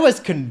 I was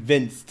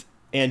convinced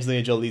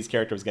Angelina Jolie's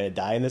character was going to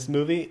die in this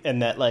movie,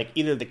 and that like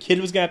either the kid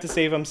was going to have to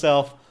save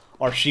himself,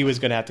 or she was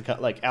going to have to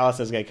come. Like Alice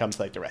was going to come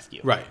to like the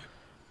rescue, right?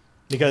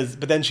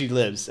 But then she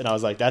lives, and I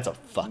was like, "That's a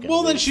fucking."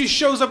 Well, then she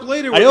shows up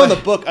later. I know in the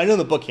book.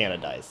 Hannah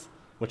dies,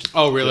 which is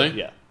really? Good.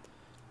 Yeah,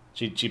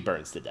 she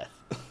burns to death.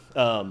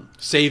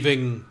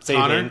 Saving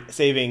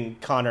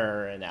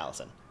Connor and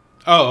Allison.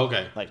 Oh,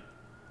 okay. Like,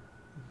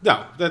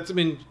 no, that's. I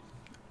mean,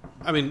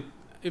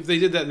 if they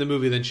did that in the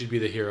movie, then she'd be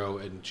the hero,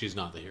 and she's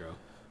not the hero.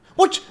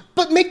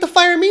 But make the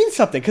fire mean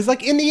something, because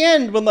like in the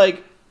end, when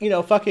like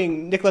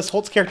fucking Nicholas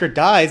Holt's character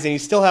dies, and you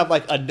still have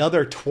like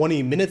another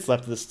 20 minutes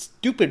left of this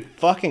stupid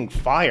fucking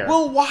fire.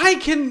 Well, why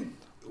can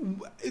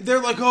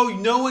they're like, oh,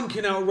 no one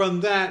can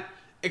outrun that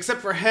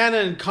except for Hannah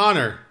and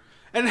Connor,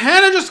 and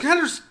Hannah just kind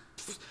of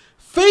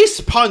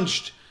face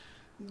punched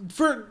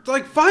for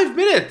like 5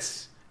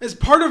 minutes. As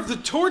part of the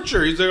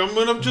torture, he's like, I'm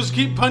going to just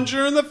keep punching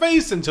her in the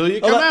face until you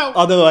come out.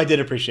 Although I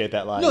did appreciate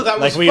that line. No, that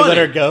was like, funny. When you let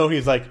her go,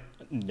 he's like,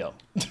 no.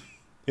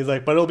 He's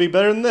like, but it'll be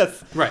better than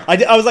this. Right.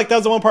 I was like, that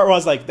was the one part where I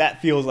was like,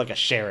 that feels like a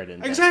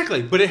Sheridan.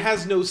 Exactly. But it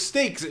has no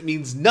stakes. It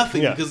means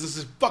nothing because this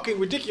is fucking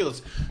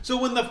ridiculous.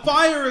 So when the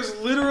fire is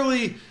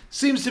literally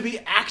seems to be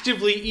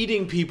actively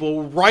eating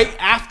people right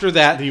after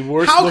that, the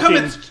worst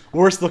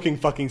looking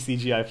fucking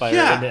CGI fire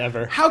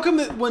ever. How come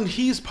that when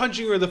he's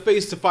punching her in the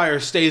face, the fire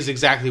stays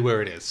exactly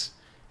where it is?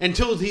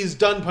 Until he's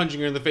done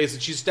punching her in the face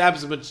and she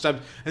stabs him and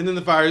then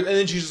the fire, and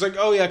then she's just like,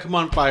 oh yeah, come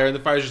on, fire. And the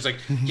fire's just like,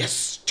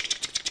 yes.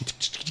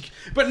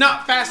 But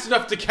not fast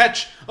enough to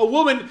catch a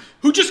woman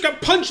who just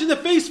got punched in the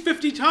face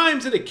 50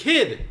 times and a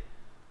kid.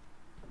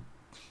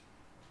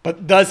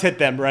 But does hit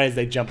them right as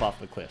they jump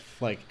off the cliff,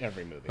 like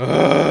every movie.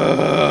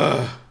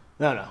 No.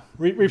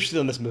 We've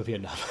seen this movie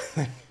enough.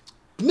 It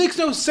makes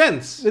no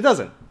sense. It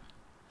doesn't.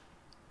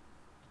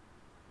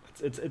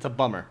 It's a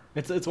bummer.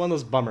 It's one of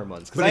those bummer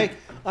ones. Because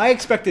I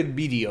expected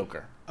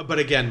mediocre. But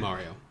again,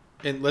 Mario,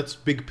 and let's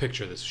big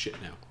picture this shit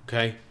now,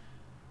 okay?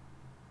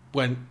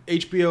 When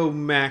HBO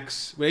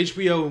Max,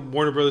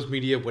 Warner Brothers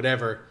Media,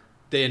 whatever,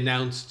 they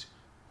announced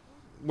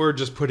we're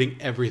just putting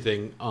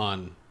everything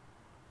on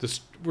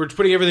we're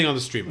putting everything on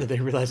the streamer. Did they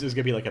realize it was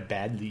going to be like a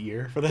bad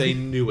year for them? They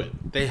knew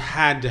it. They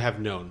had to have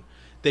known.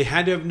 They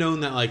had to have known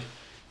that like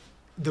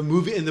the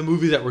movie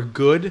that were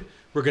good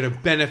were going to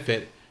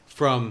benefit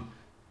from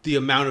the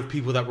amount of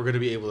people that were going to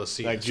be able to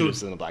see like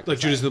Judas and the Black Messiah.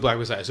 Like Judas and the Black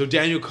Messiah. So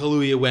Daniel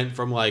Kaluuya went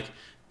from like,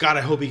 God,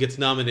 I hope he gets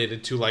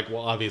nominated to like,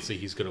 well, obviously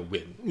he's going to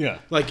win. Yeah.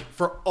 Like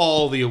for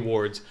all the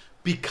awards,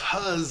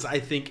 because I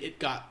think it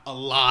got a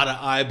lot of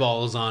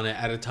eyeballs on it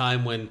at a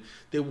time when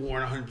they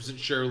weren't 100%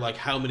 sure like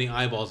how many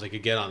eyeballs they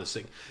could get on this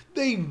thing.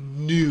 They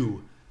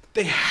knew.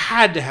 They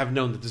had to have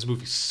known that this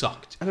movie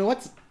sucked. I mean,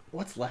 what's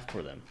left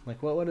for them?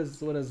 Like what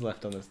is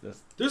left on this?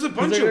 There's a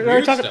bunch of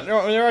weird stuff. They're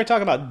already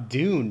talking about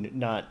Dune,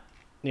 not.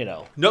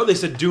 No, they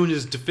said Dune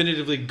is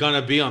definitively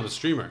gonna be on the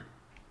streamer.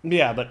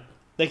 Yeah, but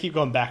they keep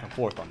going back and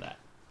forth on that.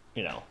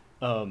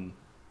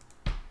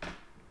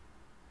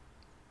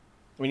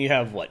 When you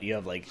have like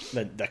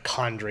the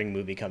Conjuring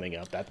movie coming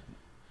up, that's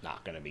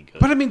not gonna be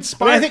good. But I mean,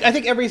 I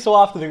think every so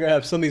often they're gonna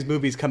have some of these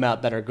movies come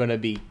out that are gonna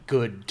be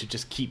good to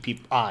just keep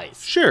people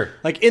eyes. Sure.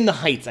 Like In the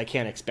Heights, I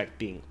can't expect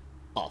being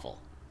awful.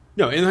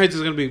 No, In the Heights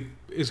is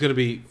gonna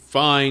be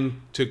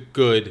fine to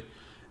good.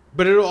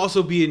 But it'll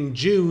also be in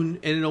June,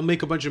 and it'll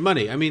make a bunch of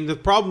money. I mean, the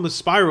problem with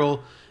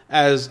Spiral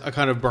as a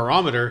kind of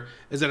barometer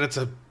is that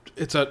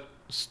it's a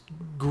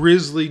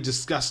grisly,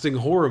 disgusting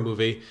horror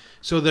movie.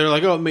 So they're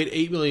like, oh, it made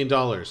 $8 million,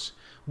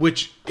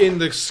 which in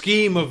the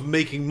scheme of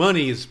making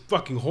money is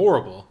fucking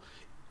horrible.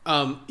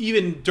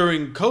 Even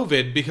during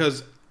COVID,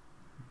 because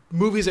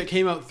movies that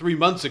came out 3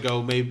 months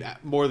ago made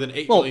more than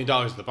 $8 million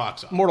at the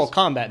box office. Mortal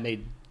Kombat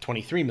made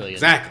 $23 million.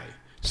 Exactly.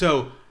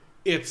 So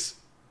it's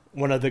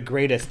one of the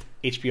greatest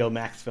HBO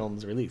Max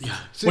films released,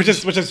 which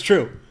is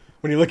true.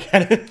 When you look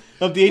at it,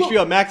 of the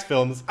HBO Max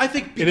films, I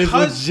think it is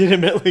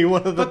legitimately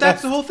one of the best. But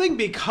that's the whole thing.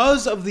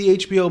 Because of the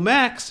HBO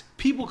Max,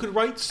 people could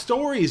write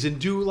stories and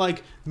do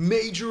like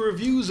major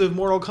reviews of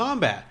Mortal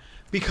Kombat.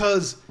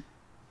 Because,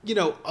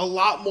 a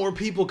lot more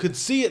people could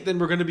see it than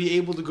we're going to be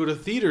able to go to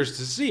theaters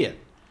to see it.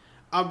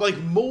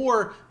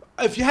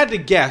 If you had to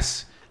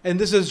guess, and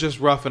this is just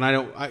rough, and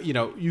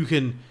you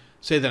can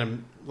say that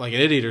I'm like an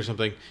idiot or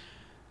something.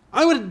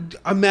 I would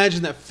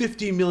imagine that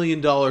 $50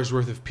 million worth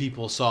of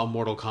people saw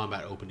Mortal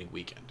Kombat opening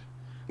weekend.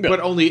 Yeah. But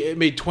it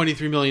made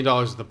 $23 million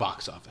at the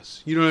box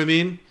office. You know what I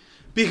mean?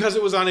 Because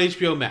it was on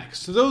HBO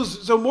Max.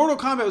 So Mortal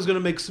Kombat was going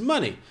to make some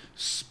money.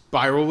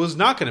 Spiral was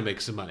not going to make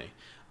some money.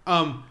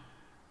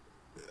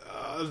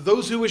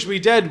 Those Who Wish Me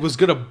Dead was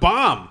going to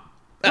bomb.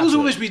 Absolutely. Those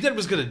Who Wish Me Dead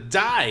was going to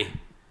die.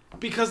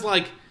 because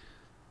like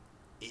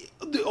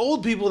the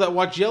old people that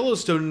watch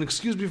Yellowstone, and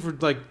excuse me for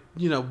like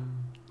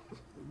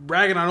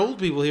bragging on old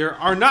people here,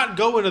 are not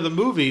going to the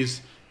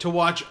movies to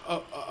watch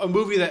a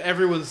movie that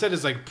everyone said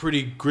is like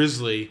pretty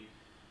grisly,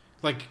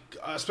 like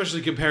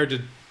especially compared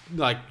to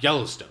like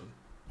Yellowstone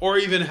or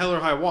even Hell or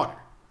High Water.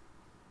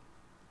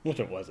 Which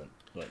it wasn't,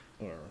 but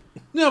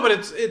no, but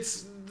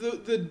it's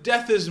the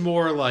death is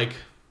more like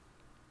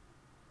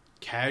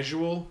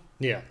casual.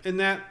 Yeah. In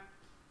that.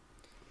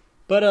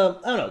 But I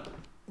don't know.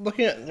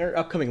 Looking at their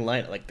upcoming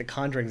lineup, like The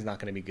Conjuring's not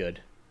going to be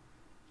good.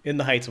 In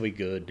the Heights will be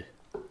good.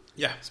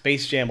 Yeah.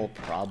 Space Jam will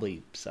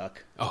probably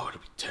suck. Oh, it'll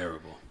be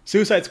terrible.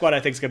 Suicide Squad, I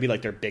think, is going to be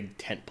like their big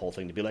tentpole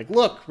thing to be like,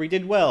 look, we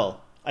did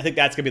well. I think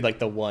that's going to be like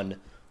the one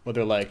where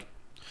they're like...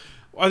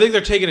 I think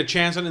they're taking a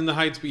chance on In the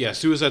Heights, but yeah,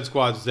 Suicide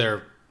Squad's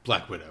their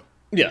Black Widow.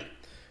 Yeah. And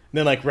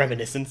then like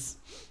Reminiscence.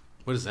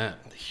 What is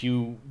that? The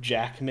Hugh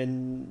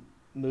Jackman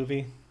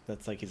movie.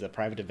 That's like he's a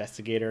private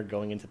investigator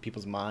going into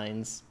people's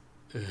minds.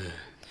 Ugh.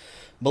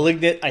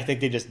 Malignant, I think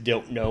they just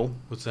don't know.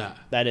 What's that?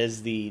 That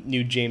is the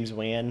new James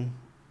Wan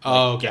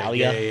okay.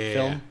 Gallia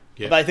film.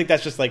 Yeah. But I think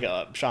that's just like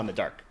a shot in the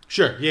dark.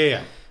 Sure,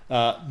 yeah.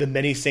 The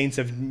Many Saints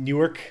of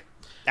Newark.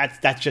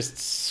 That just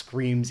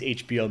screams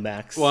HBO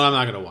Max. Well, I'm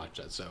not going to watch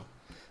that, so.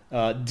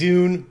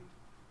 Dune,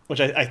 which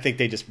I think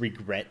they just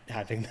regret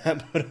having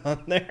that put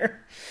on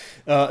there.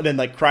 Then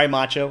like Cry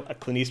Macho, a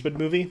Clint Eastwood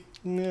movie.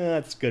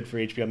 That's good for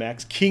HBO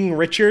Max. King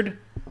Richard.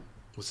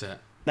 What's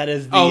that? That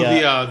is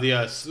the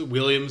the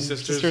Williams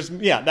sisters.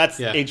 Yeah, that's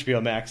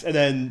HBO Max, and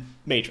then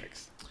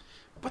Matrix.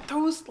 But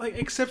those, like,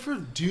 except for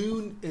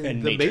Dune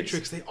and the Matrix,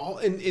 Matrix, they all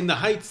in the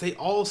Heights, they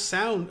all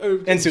sound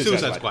and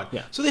Suicide Squad.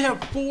 Yeah. So they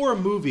have 4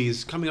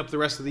 movies coming up the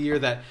rest of the year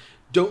that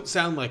don't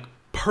sound like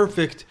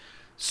perfect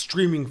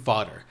streaming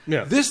fodder.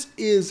 Yeah. This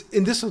is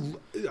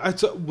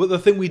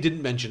the thing we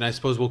didn't mention. I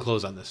suppose we'll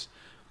close on this.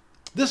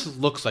 This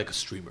looks like a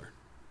streamer.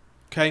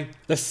 Okay,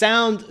 the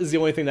sound is the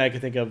only thing that I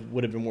could think of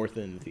would have been worth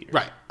it in the theater.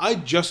 Right. I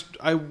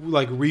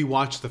like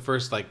rewatched the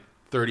first like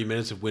 30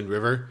 minutes of Wind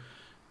River,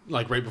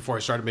 like right before I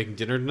started making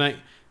dinner tonight,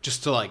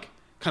 just to like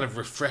kind of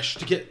refresh,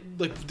 to get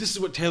like, this is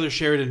what Taylor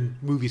Sheridan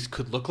movies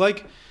could look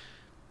like.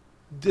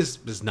 This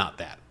is not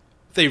that.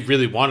 They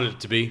really wanted it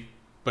to be,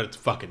 but it's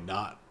fucking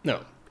not.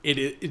 No,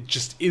 it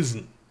just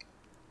isn't.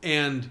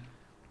 And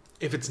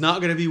if it's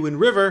not going to be Wind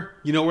River,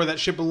 you know where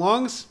that shit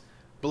belongs?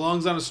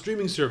 Belongs on a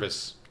streaming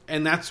service.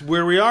 And that's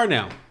where we are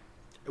now,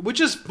 which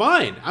is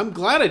fine. I'm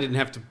glad I didn't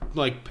have to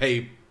like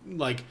pay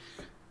like,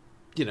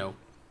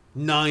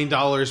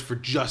 $9 for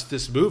just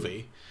this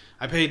movie.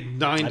 I paid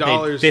 $9.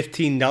 I paid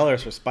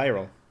 $15 for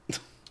Spiral.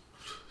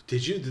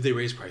 Did you? Did they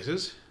raise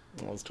prices?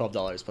 Well, it was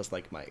 $12 plus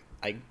like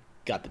I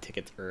got the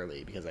tickets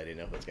early because I didn't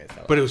know who was going to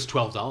sell it. But it was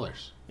 $12.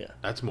 Yeah,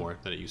 that's more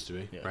than it used to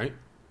be, right?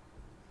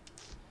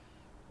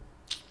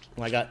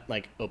 Well, I got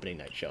like opening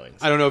night showings.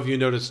 I don't know if you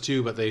noticed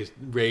too, but they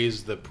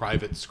raised the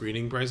private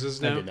screening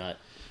prices now. I did not.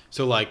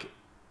 So like,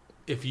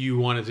 if you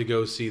wanted to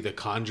go see The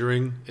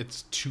Conjuring,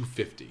 it's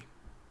 $250.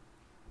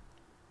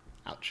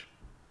 Ouch.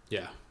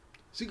 Yeah.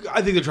 So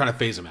I think they're trying to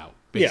phase them out.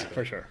 Basically. Yeah,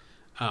 for sure.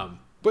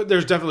 But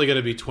there's definitely going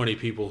to be 20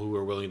 people who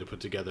are willing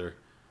to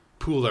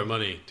pool their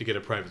money to get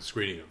a private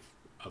screening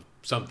of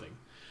something.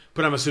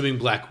 But I'm assuming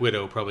Black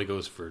Widow probably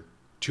goes for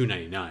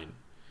 $2.99,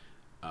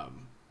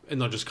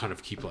 and they'll just kind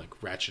of keep like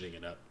ratcheting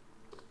it up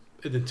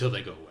until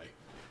they go away,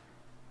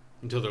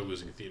 until they're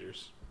losing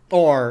theaters,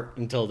 or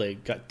until they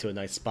got to a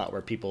nice spot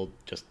where people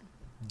just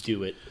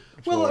do it.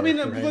 Well, I mean,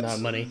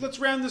 money. Let's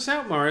round this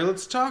out, Mari.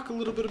 Let's talk a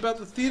little bit about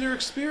the theater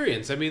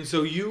experience. I mean,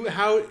 so you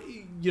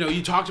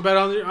talked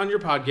about it on your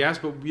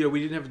podcast, but we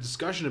didn't have a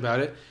discussion about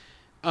it.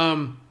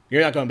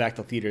 You're not going back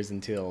to theaters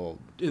until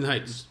In the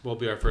Heights will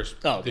be our first.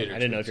 Oh, okay. I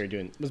didn't know if you were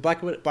doing. Was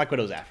Black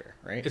Widow's after,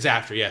 right? It's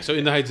after, yeah. So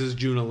In the Heights is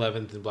June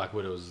 11th, and Black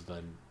Widow is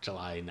then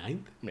July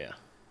 9th. Yeah.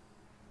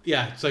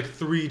 Yeah, it's like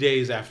 3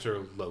 days after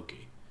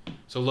Loki.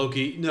 So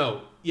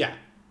July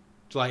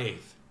 8th.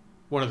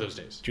 One of those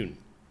days. June.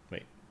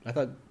 Wait, I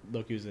thought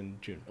Loki was in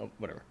June. Oh,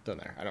 whatever. Doesn't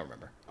matter. I don't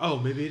remember. Oh,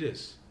 maybe it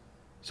is.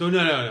 So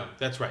no.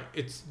 That's right.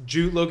 It's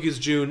June. Loki's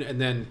June,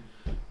 and then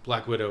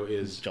Black Widow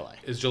is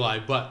July.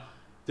 But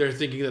they're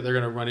thinking that they're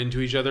going to run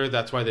into each other.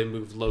 That's why they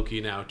moved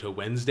Loki now to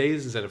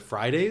Wednesdays instead of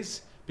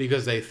Fridays,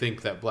 because they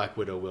think that Black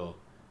Widow will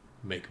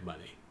make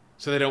money.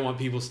 So they don't want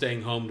people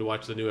staying home to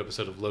watch the new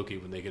episode of Loki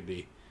when they could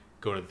be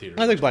going to the theater.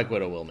 I think Black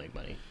Widow will make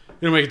money.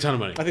 It'll make a ton of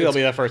money. I think it'll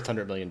be that first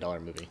 $100 million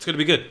movie. It's going to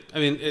be good. I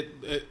mean, it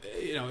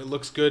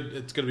looks good.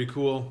 It's going to be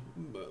cool.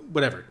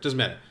 Whatever. Doesn't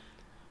matter.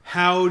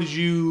 How did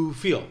you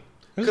feel?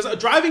 Because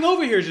driving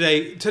over here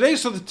today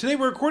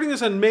we're recording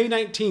this on May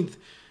 19th,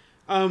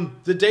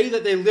 the day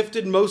that they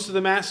lifted most of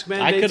the mask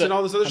mandates and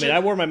all this other shit. I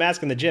wore my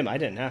mask in the gym. I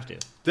didn't have to.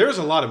 There's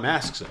a lot of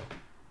masks, though.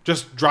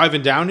 Just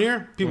driving down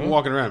here, people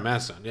walking around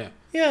masks on, yeah.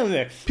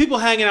 Yeah, people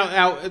hanging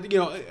out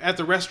at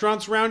the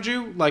restaurants around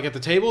you, like at the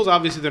tables.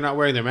 Obviously, they're not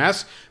wearing their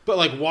masks, but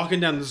like walking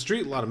down the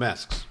street, a lot of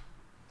masks.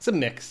 It's a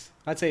mix.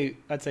 I'd say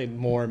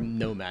more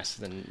no masks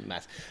than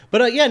masks.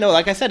 But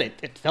like I said,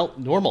 it felt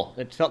normal.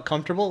 It felt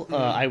comfortable.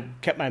 I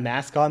kept my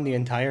mask on the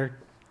entire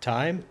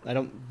time. I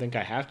don't think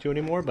I have to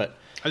anymore, but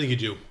I think you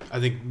do. I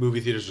think movie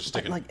theaters are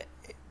sticking.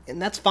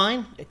 And that's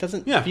fine. It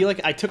doesn't feel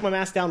like I took my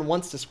mask down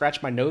once to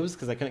scratch my nose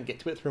because I couldn't get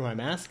to it through my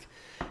mask,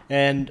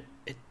 and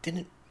it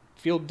didn't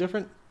feel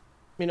different.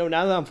 Now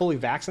that I'm fully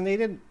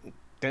vaccinated, it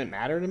didn't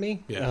matter to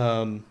me.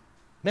 Yeah.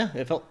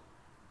 It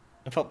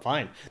felt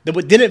fine.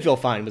 What didn't feel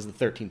fine was the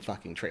 13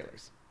 fucking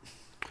trailers.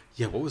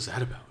 Yeah, what was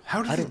that about?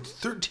 How did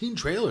 13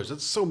 trailers?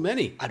 That's so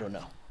many. I don't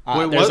know.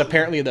 Wait, there's what?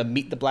 apparently the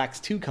Meet the Blacks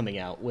 2 coming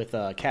out with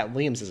Cat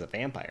Williams as a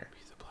vampire.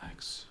 Meet the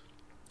Blacks.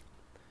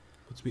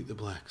 Let's Meet the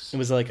Blacks. It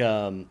was like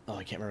I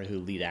can't remember who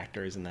the lead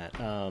actor is in that.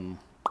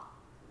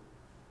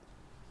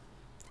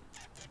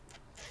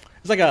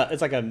 It's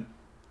like a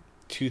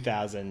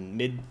 2000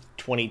 mid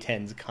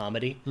 2010s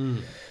comedy,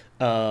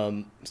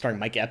 starring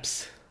Mike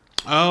Epps.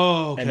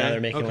 Oh, okay. And now they're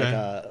making like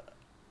a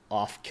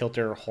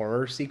off-kilter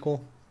horror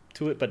sequel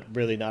to it, but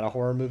really not a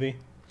horror movie.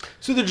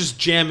 So they're just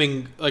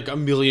jamming like a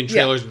million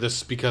trailers of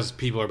this because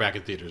people are back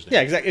in theaters now.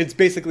 Yeah, exactly. It's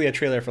basically a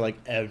trailer for like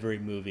every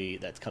movie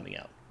that's coming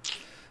out.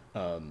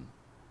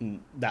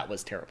 That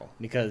was terrible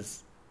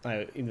because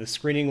the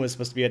screening was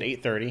supposed to be at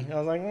 8:30. I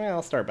was like,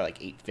 I'll start by like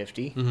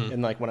 8:50. Mm-hmm.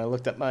 And like when I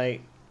looked at my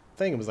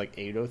thing, it was like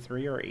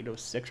 8:03 or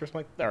 8:06 or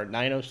something, or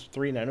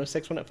 9:03,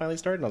 9:06 when it finally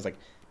started. And I was like,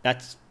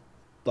 that's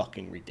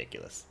fucking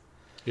ridiculous.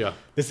 Yeah.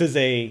 This is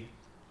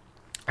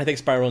I think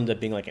Spiral ended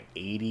up being like an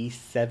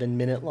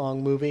 87-minute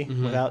long movie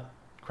without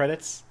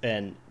credits,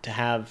 and to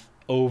have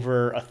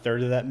over a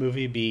third of that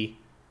movie be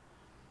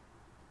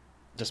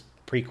just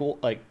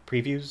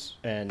previews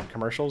and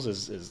commercials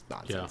is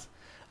nonsense.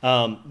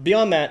 Yeah.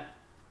 Beyond that,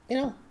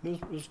 it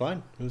was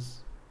fine. It was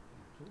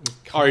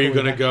Are you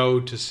going to go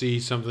to see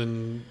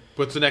something?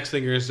 What's the next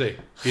thing you're going to see,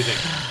 do you think?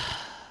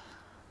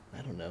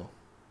 I don't know.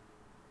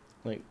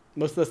 Like,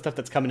 most of the stuff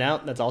that's coming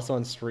out that's also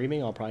on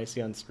streaming, I'll probably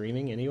see on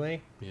streaming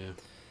anyway. Yeah.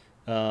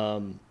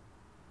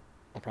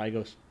 I'll probably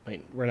go.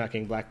 We're not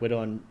getting Black Widow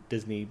on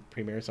Disney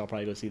Premiere, so I'll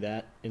probably go see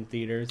that in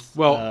theaters.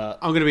 Well,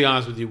 I'm going to be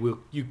honest with you.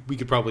 We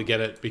could probably get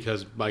it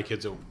because my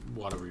kids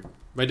want to.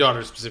 My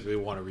daughter specifically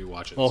want to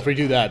rewatch it. Well, if we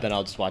do that, then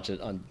I'll just watch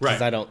it on. Right.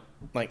 Because I don't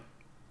like.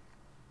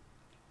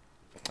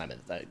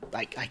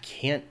 I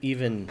can't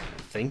even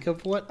think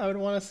of what I would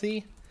want to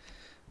see.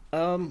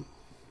 God,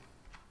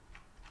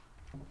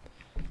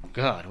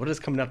 what is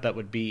coming up that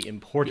would be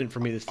important for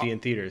me to see in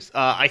theaters?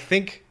 I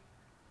think.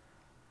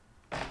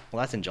 Well,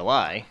 that's in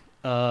July.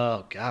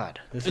 Oh God!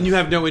 You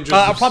have no interest.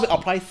 I'll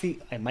probably see.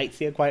 I might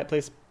see A Quiet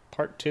Place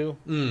Part 2,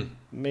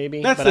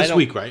 maybe. That's this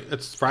week, right?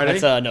 That's Friday.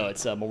 No,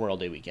 it's Memorial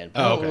Day weekend.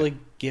 I don't really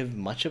give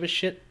much of a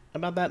shit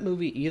about that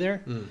movie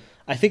either.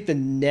 I think the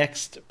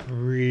next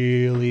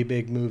really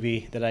big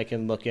movie that I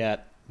can look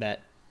at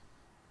that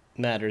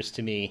matters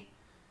to me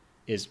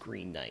is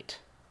Green Knight.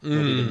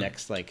 Will be the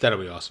next that'll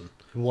be awesome.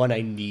 One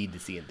I need to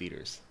see in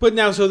theaters. But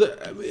now,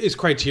 is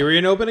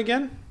Criterion open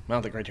again? I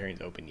don't think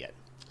Criterion's open yet.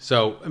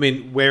 So,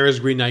 where is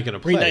Green Knight going to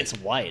play? Green Knight's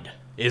wide.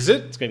 Is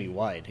it? It's going to be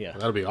wide, yeah. Well,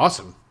 that'll be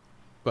awesome.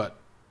 But,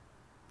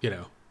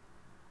 yeah,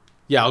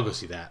 I'll go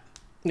see that.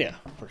 Yeah,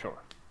 for sure.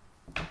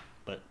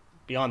 But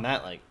beyond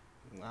that,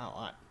 not a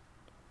lot.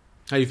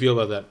 How do you feel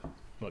about that?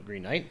 What,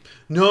 Green Knight?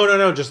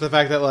 No. Just the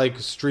fact that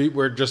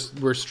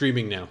we're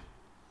streaming now.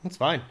 That's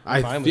fine.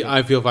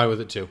 I feel fine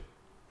with it too.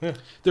 Yeah.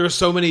 There are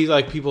so many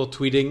people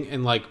tweeting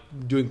and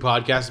doing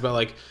podcasts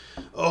about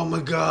oh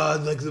my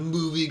god, the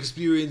movie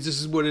experience,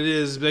 this is what it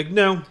is.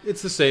 No,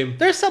 it's the same.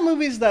 There's some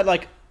movies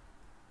that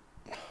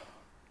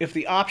if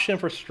the option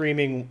for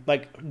streaming,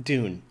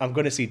 Dune, I'm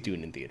going to see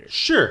Dune in theaters.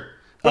 Sure,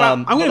 but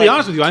I'm going to be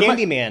honest with you.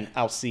 Candyman,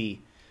 I'll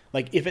see.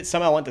 If it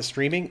somehow went to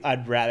streaming,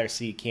 I'd rather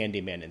see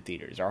Candyman in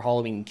theaters. Or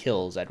Halloween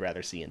Kills, I'd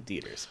rather see in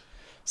theaters.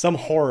 Some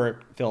horror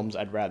films,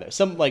 I'd rather.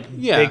 Some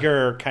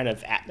bigger kind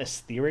of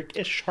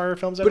atmospheric-ish horror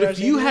films. But if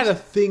you had a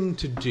thing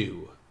to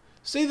do,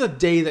 say the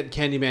day that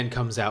Candyman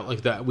comes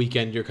out, that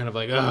weekend, you're kind of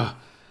but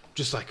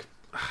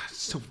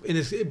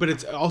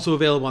it's also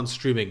available on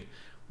streaming.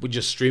 Would you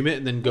just stream it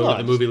and then go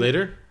to the movie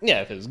later?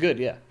 Yeah, if it was good,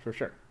 yeah, for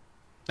sure.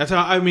 That's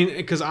how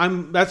because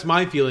that's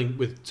my feeling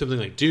with something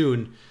like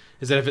Dune,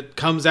 is that if it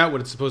comes out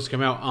when it's supposed to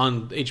come out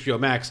on HBO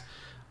Max,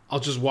 I'll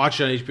just watch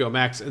it on HBO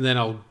Max, and then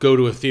I'll go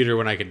to a theater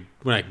when I can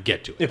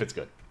get to it. If it's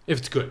good. If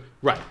it's good,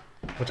 right?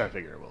 Which I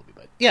figure it will be,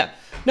 but yeah,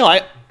 no,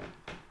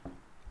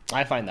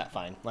 I find that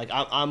fine.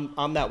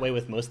 I'm that way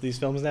with most of these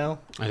films now.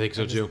 I think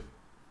so too.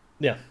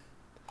 Yeah,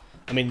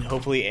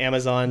 hopefully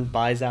Amazon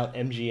buys out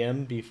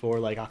MGM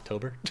before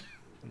October,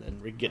 and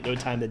then we get No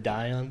Time to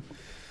Die on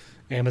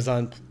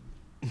Amazon.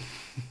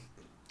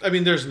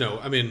 There's no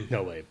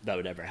way that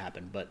would ever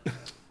happen, but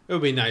it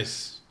would be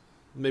nice.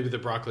 Maybe the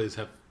Broccoli's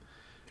have.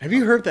 Have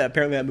you heard that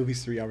apparently that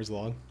movie's 3 hours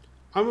long?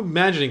 I'm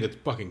imagining it's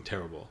fucking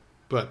terrible,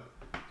 but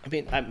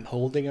I'm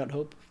holding out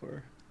hope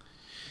for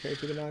Carrie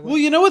Fukunaga. Well,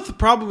 you know what the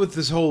problem with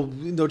this whole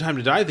No Time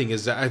to Die thing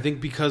is? That I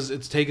think because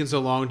it's taken so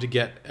long to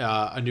get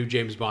a new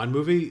James Bond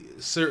movie,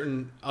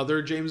 certain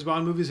other James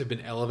Bond movies have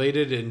been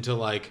elevated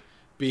into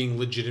being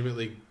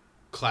legitimately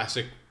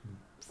classic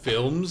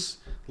films,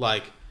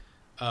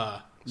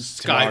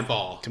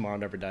 Skyfall. Tomorrow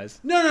Never Dies.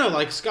 No,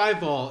 like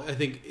Skyfall, I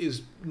think,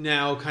 is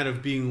now kind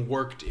of being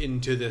worked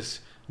into this,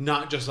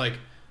 not just like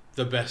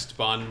the best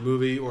Bond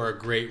movie or a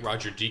great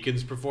Roger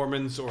Deakins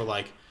performance or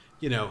like,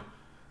 you know,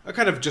 a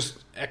kind of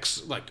just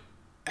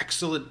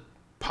excellent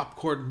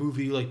popcorn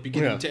movie, like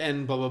beginning to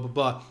end, blah, blah, blah,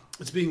 blah.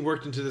 It's being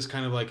worked into this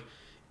kind of like,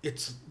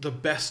 it's the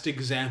best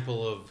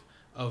example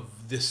of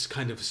this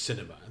kind of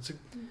cinema. It's like,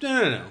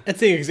 no. It's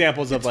the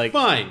examples of like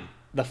fine.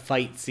 The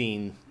fight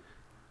scene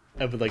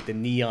of like the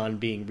neon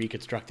being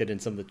reconstructed in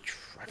some of the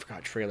I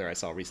forgot trailer I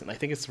saw recently. I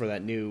think it's for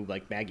that new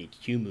like Maggie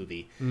Q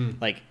movie.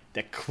 Like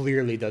that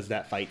clearly does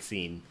that fight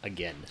scene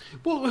again.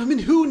 Well, I mean,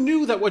 who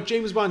knew that what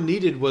James Bond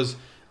needed was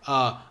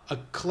a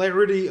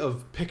clarity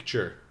of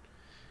picture?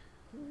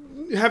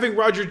 Having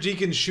Roger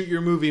Deakins shoot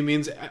your movie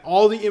means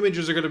all the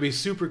images are going to be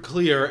super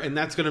clear, and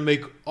that's going to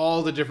make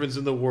all the difference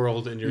in the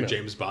world in your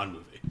James Bond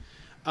movie.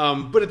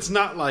 But it's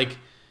not like,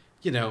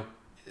 you know,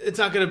 it's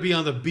not going to be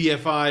on the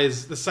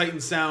BFI's, the Sight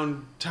and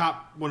Sound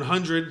top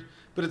 100,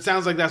 but it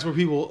sounds like that's where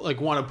people like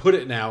want to put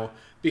it now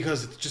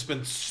because it's just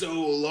been so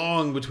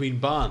long between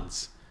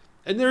Bonds.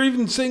 And they're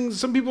even saying,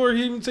 some people are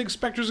even saying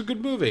Spectre's a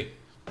good movie.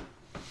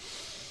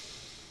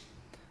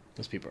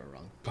 Those people are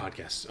wrong.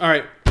 Podcasts. All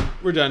right,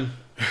 we're done.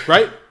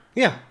 Right?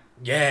 Yeah.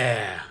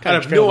 I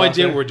have no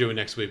idea what we're doing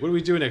next week. What are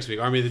we doing next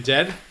week? Army of the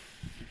Dead?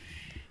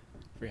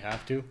 We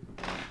have to.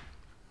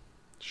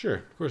 Sure,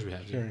 of course we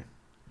have to. Sure.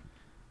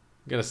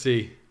 Gotta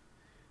see.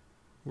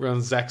 We're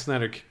on Zack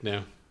Snyder kick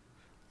now.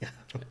 Yeah.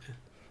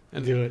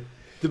 And do it.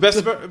 The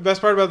best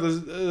part about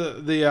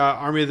the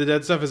Army of the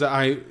Dead stuff is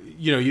that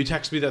you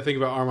text me that thing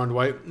about Armand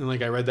White, and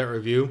like I read that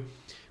review,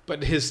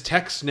 but his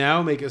texts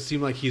now make it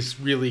seem like he's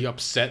really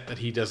upset that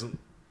he doesn't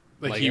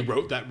like he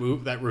wrote that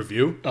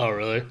review. Oh,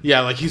 really?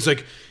 Yeah, like he's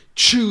like,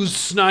 choose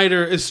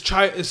Snyder. Is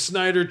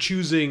Snyder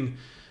choosing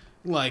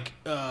like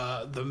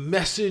the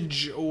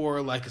message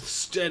or like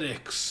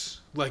aesthetics?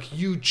 Like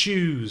you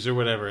choose or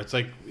whatever. It's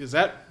like, is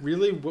that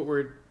really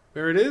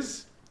where it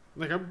is?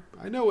 Like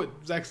I know how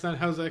Zack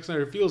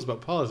Snyder feels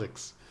about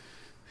politics,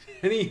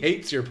 and he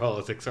hates your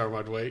politics,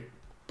 Armand White.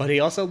 But he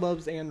also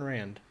loves Ayn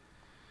Rand.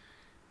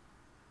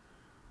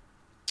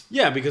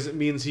 Yeah, because it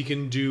means he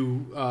can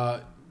do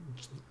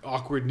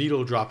awkward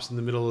needle drops in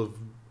the middle of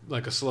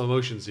like a slow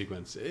motion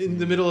sequence, in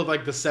the middle of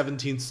like the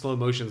 17th slow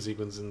motion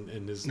sequence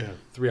in his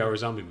 3-hour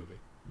zombie movie.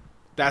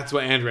 That's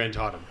what Ayn Rand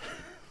taught him.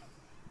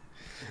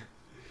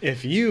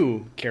 If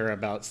you care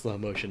about slow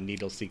motion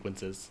needle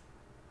sequences,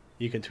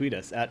 you can tweet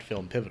us at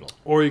Film Pivotal.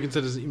 Or you can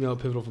send us an email at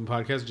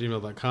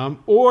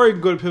pivotalfilmpodcast@gmail.com. Or you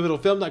can go to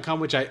pivotalfilm.com,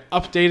 which I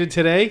updated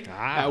today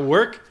at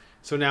work.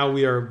 So now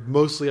we are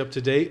mostly up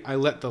to date. I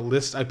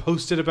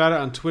posted about it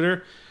on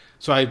Twitter.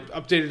 So I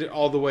updated it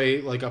all the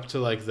way like up to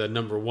like the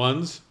number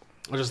ones.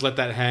 I'll just let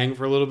that hang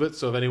for a little bit.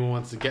 So if anyone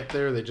wants to get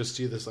there, they just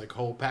see this like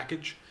whole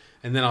package.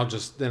 And then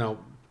I'll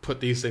put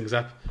these things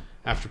up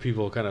after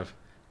people kind of,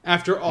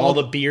 after all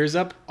the beers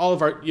up? All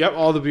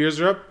the beers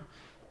are up.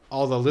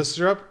 All the lists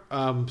are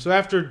up. So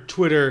after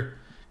Twitter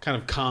kind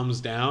of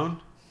calms down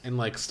and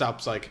like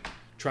stops like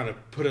trying to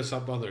put us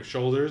up on their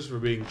shoulders for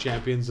being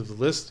champions of the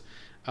list,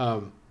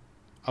 I'll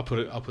start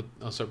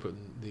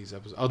putting these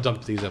episodes. I'll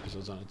dump these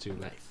episodes on it too.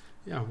 Nice.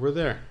 Yeah, we're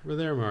there,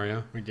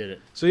 Mario. We did it.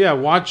 So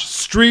yeah,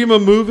 stream a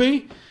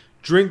movie,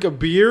 drink a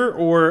beer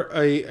or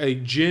a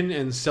gin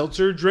and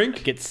seltzer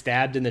drink. Get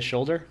stabbed in the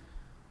shoulder.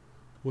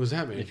 What does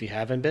that mean? If you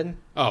haven't been.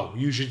 Oh,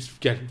 you should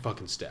get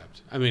fucking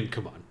stabbed. I mean,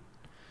 come on.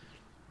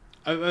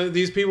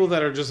 These people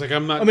that are just like,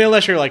 I'm not... I mean,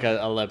 unless you're like an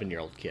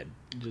 11-year-old kid.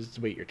 Just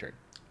wait your turn.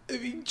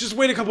 Just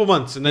wait a couple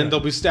months, and then they'll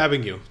be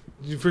stabbing you.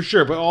 For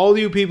sure. But all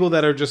you people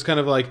that are just kind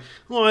of like,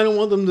 oh, I don't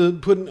want them to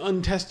put an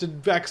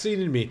untested vaccine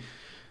in me.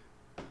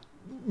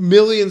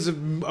 Millions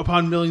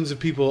upon millions of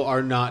people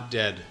are not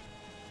dead.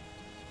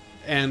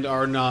 And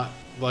are not,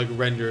 like,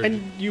 rendered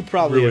And you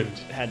probably ruined.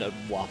 have had a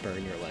Whopper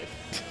in your life.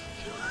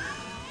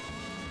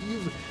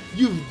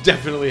 You've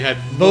definitely had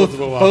both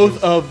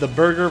Whoppers. of the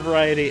burger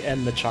variety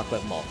and the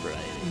chocolate malt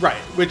variety.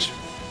 Right, which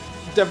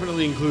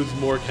definitely includes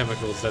more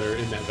chemicals that are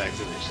in that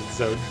vaccination,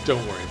 so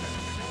don't worry about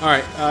it.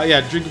 All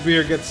right, drink a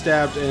beer, get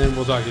stabbed, and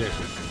we'll talk to you next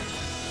week.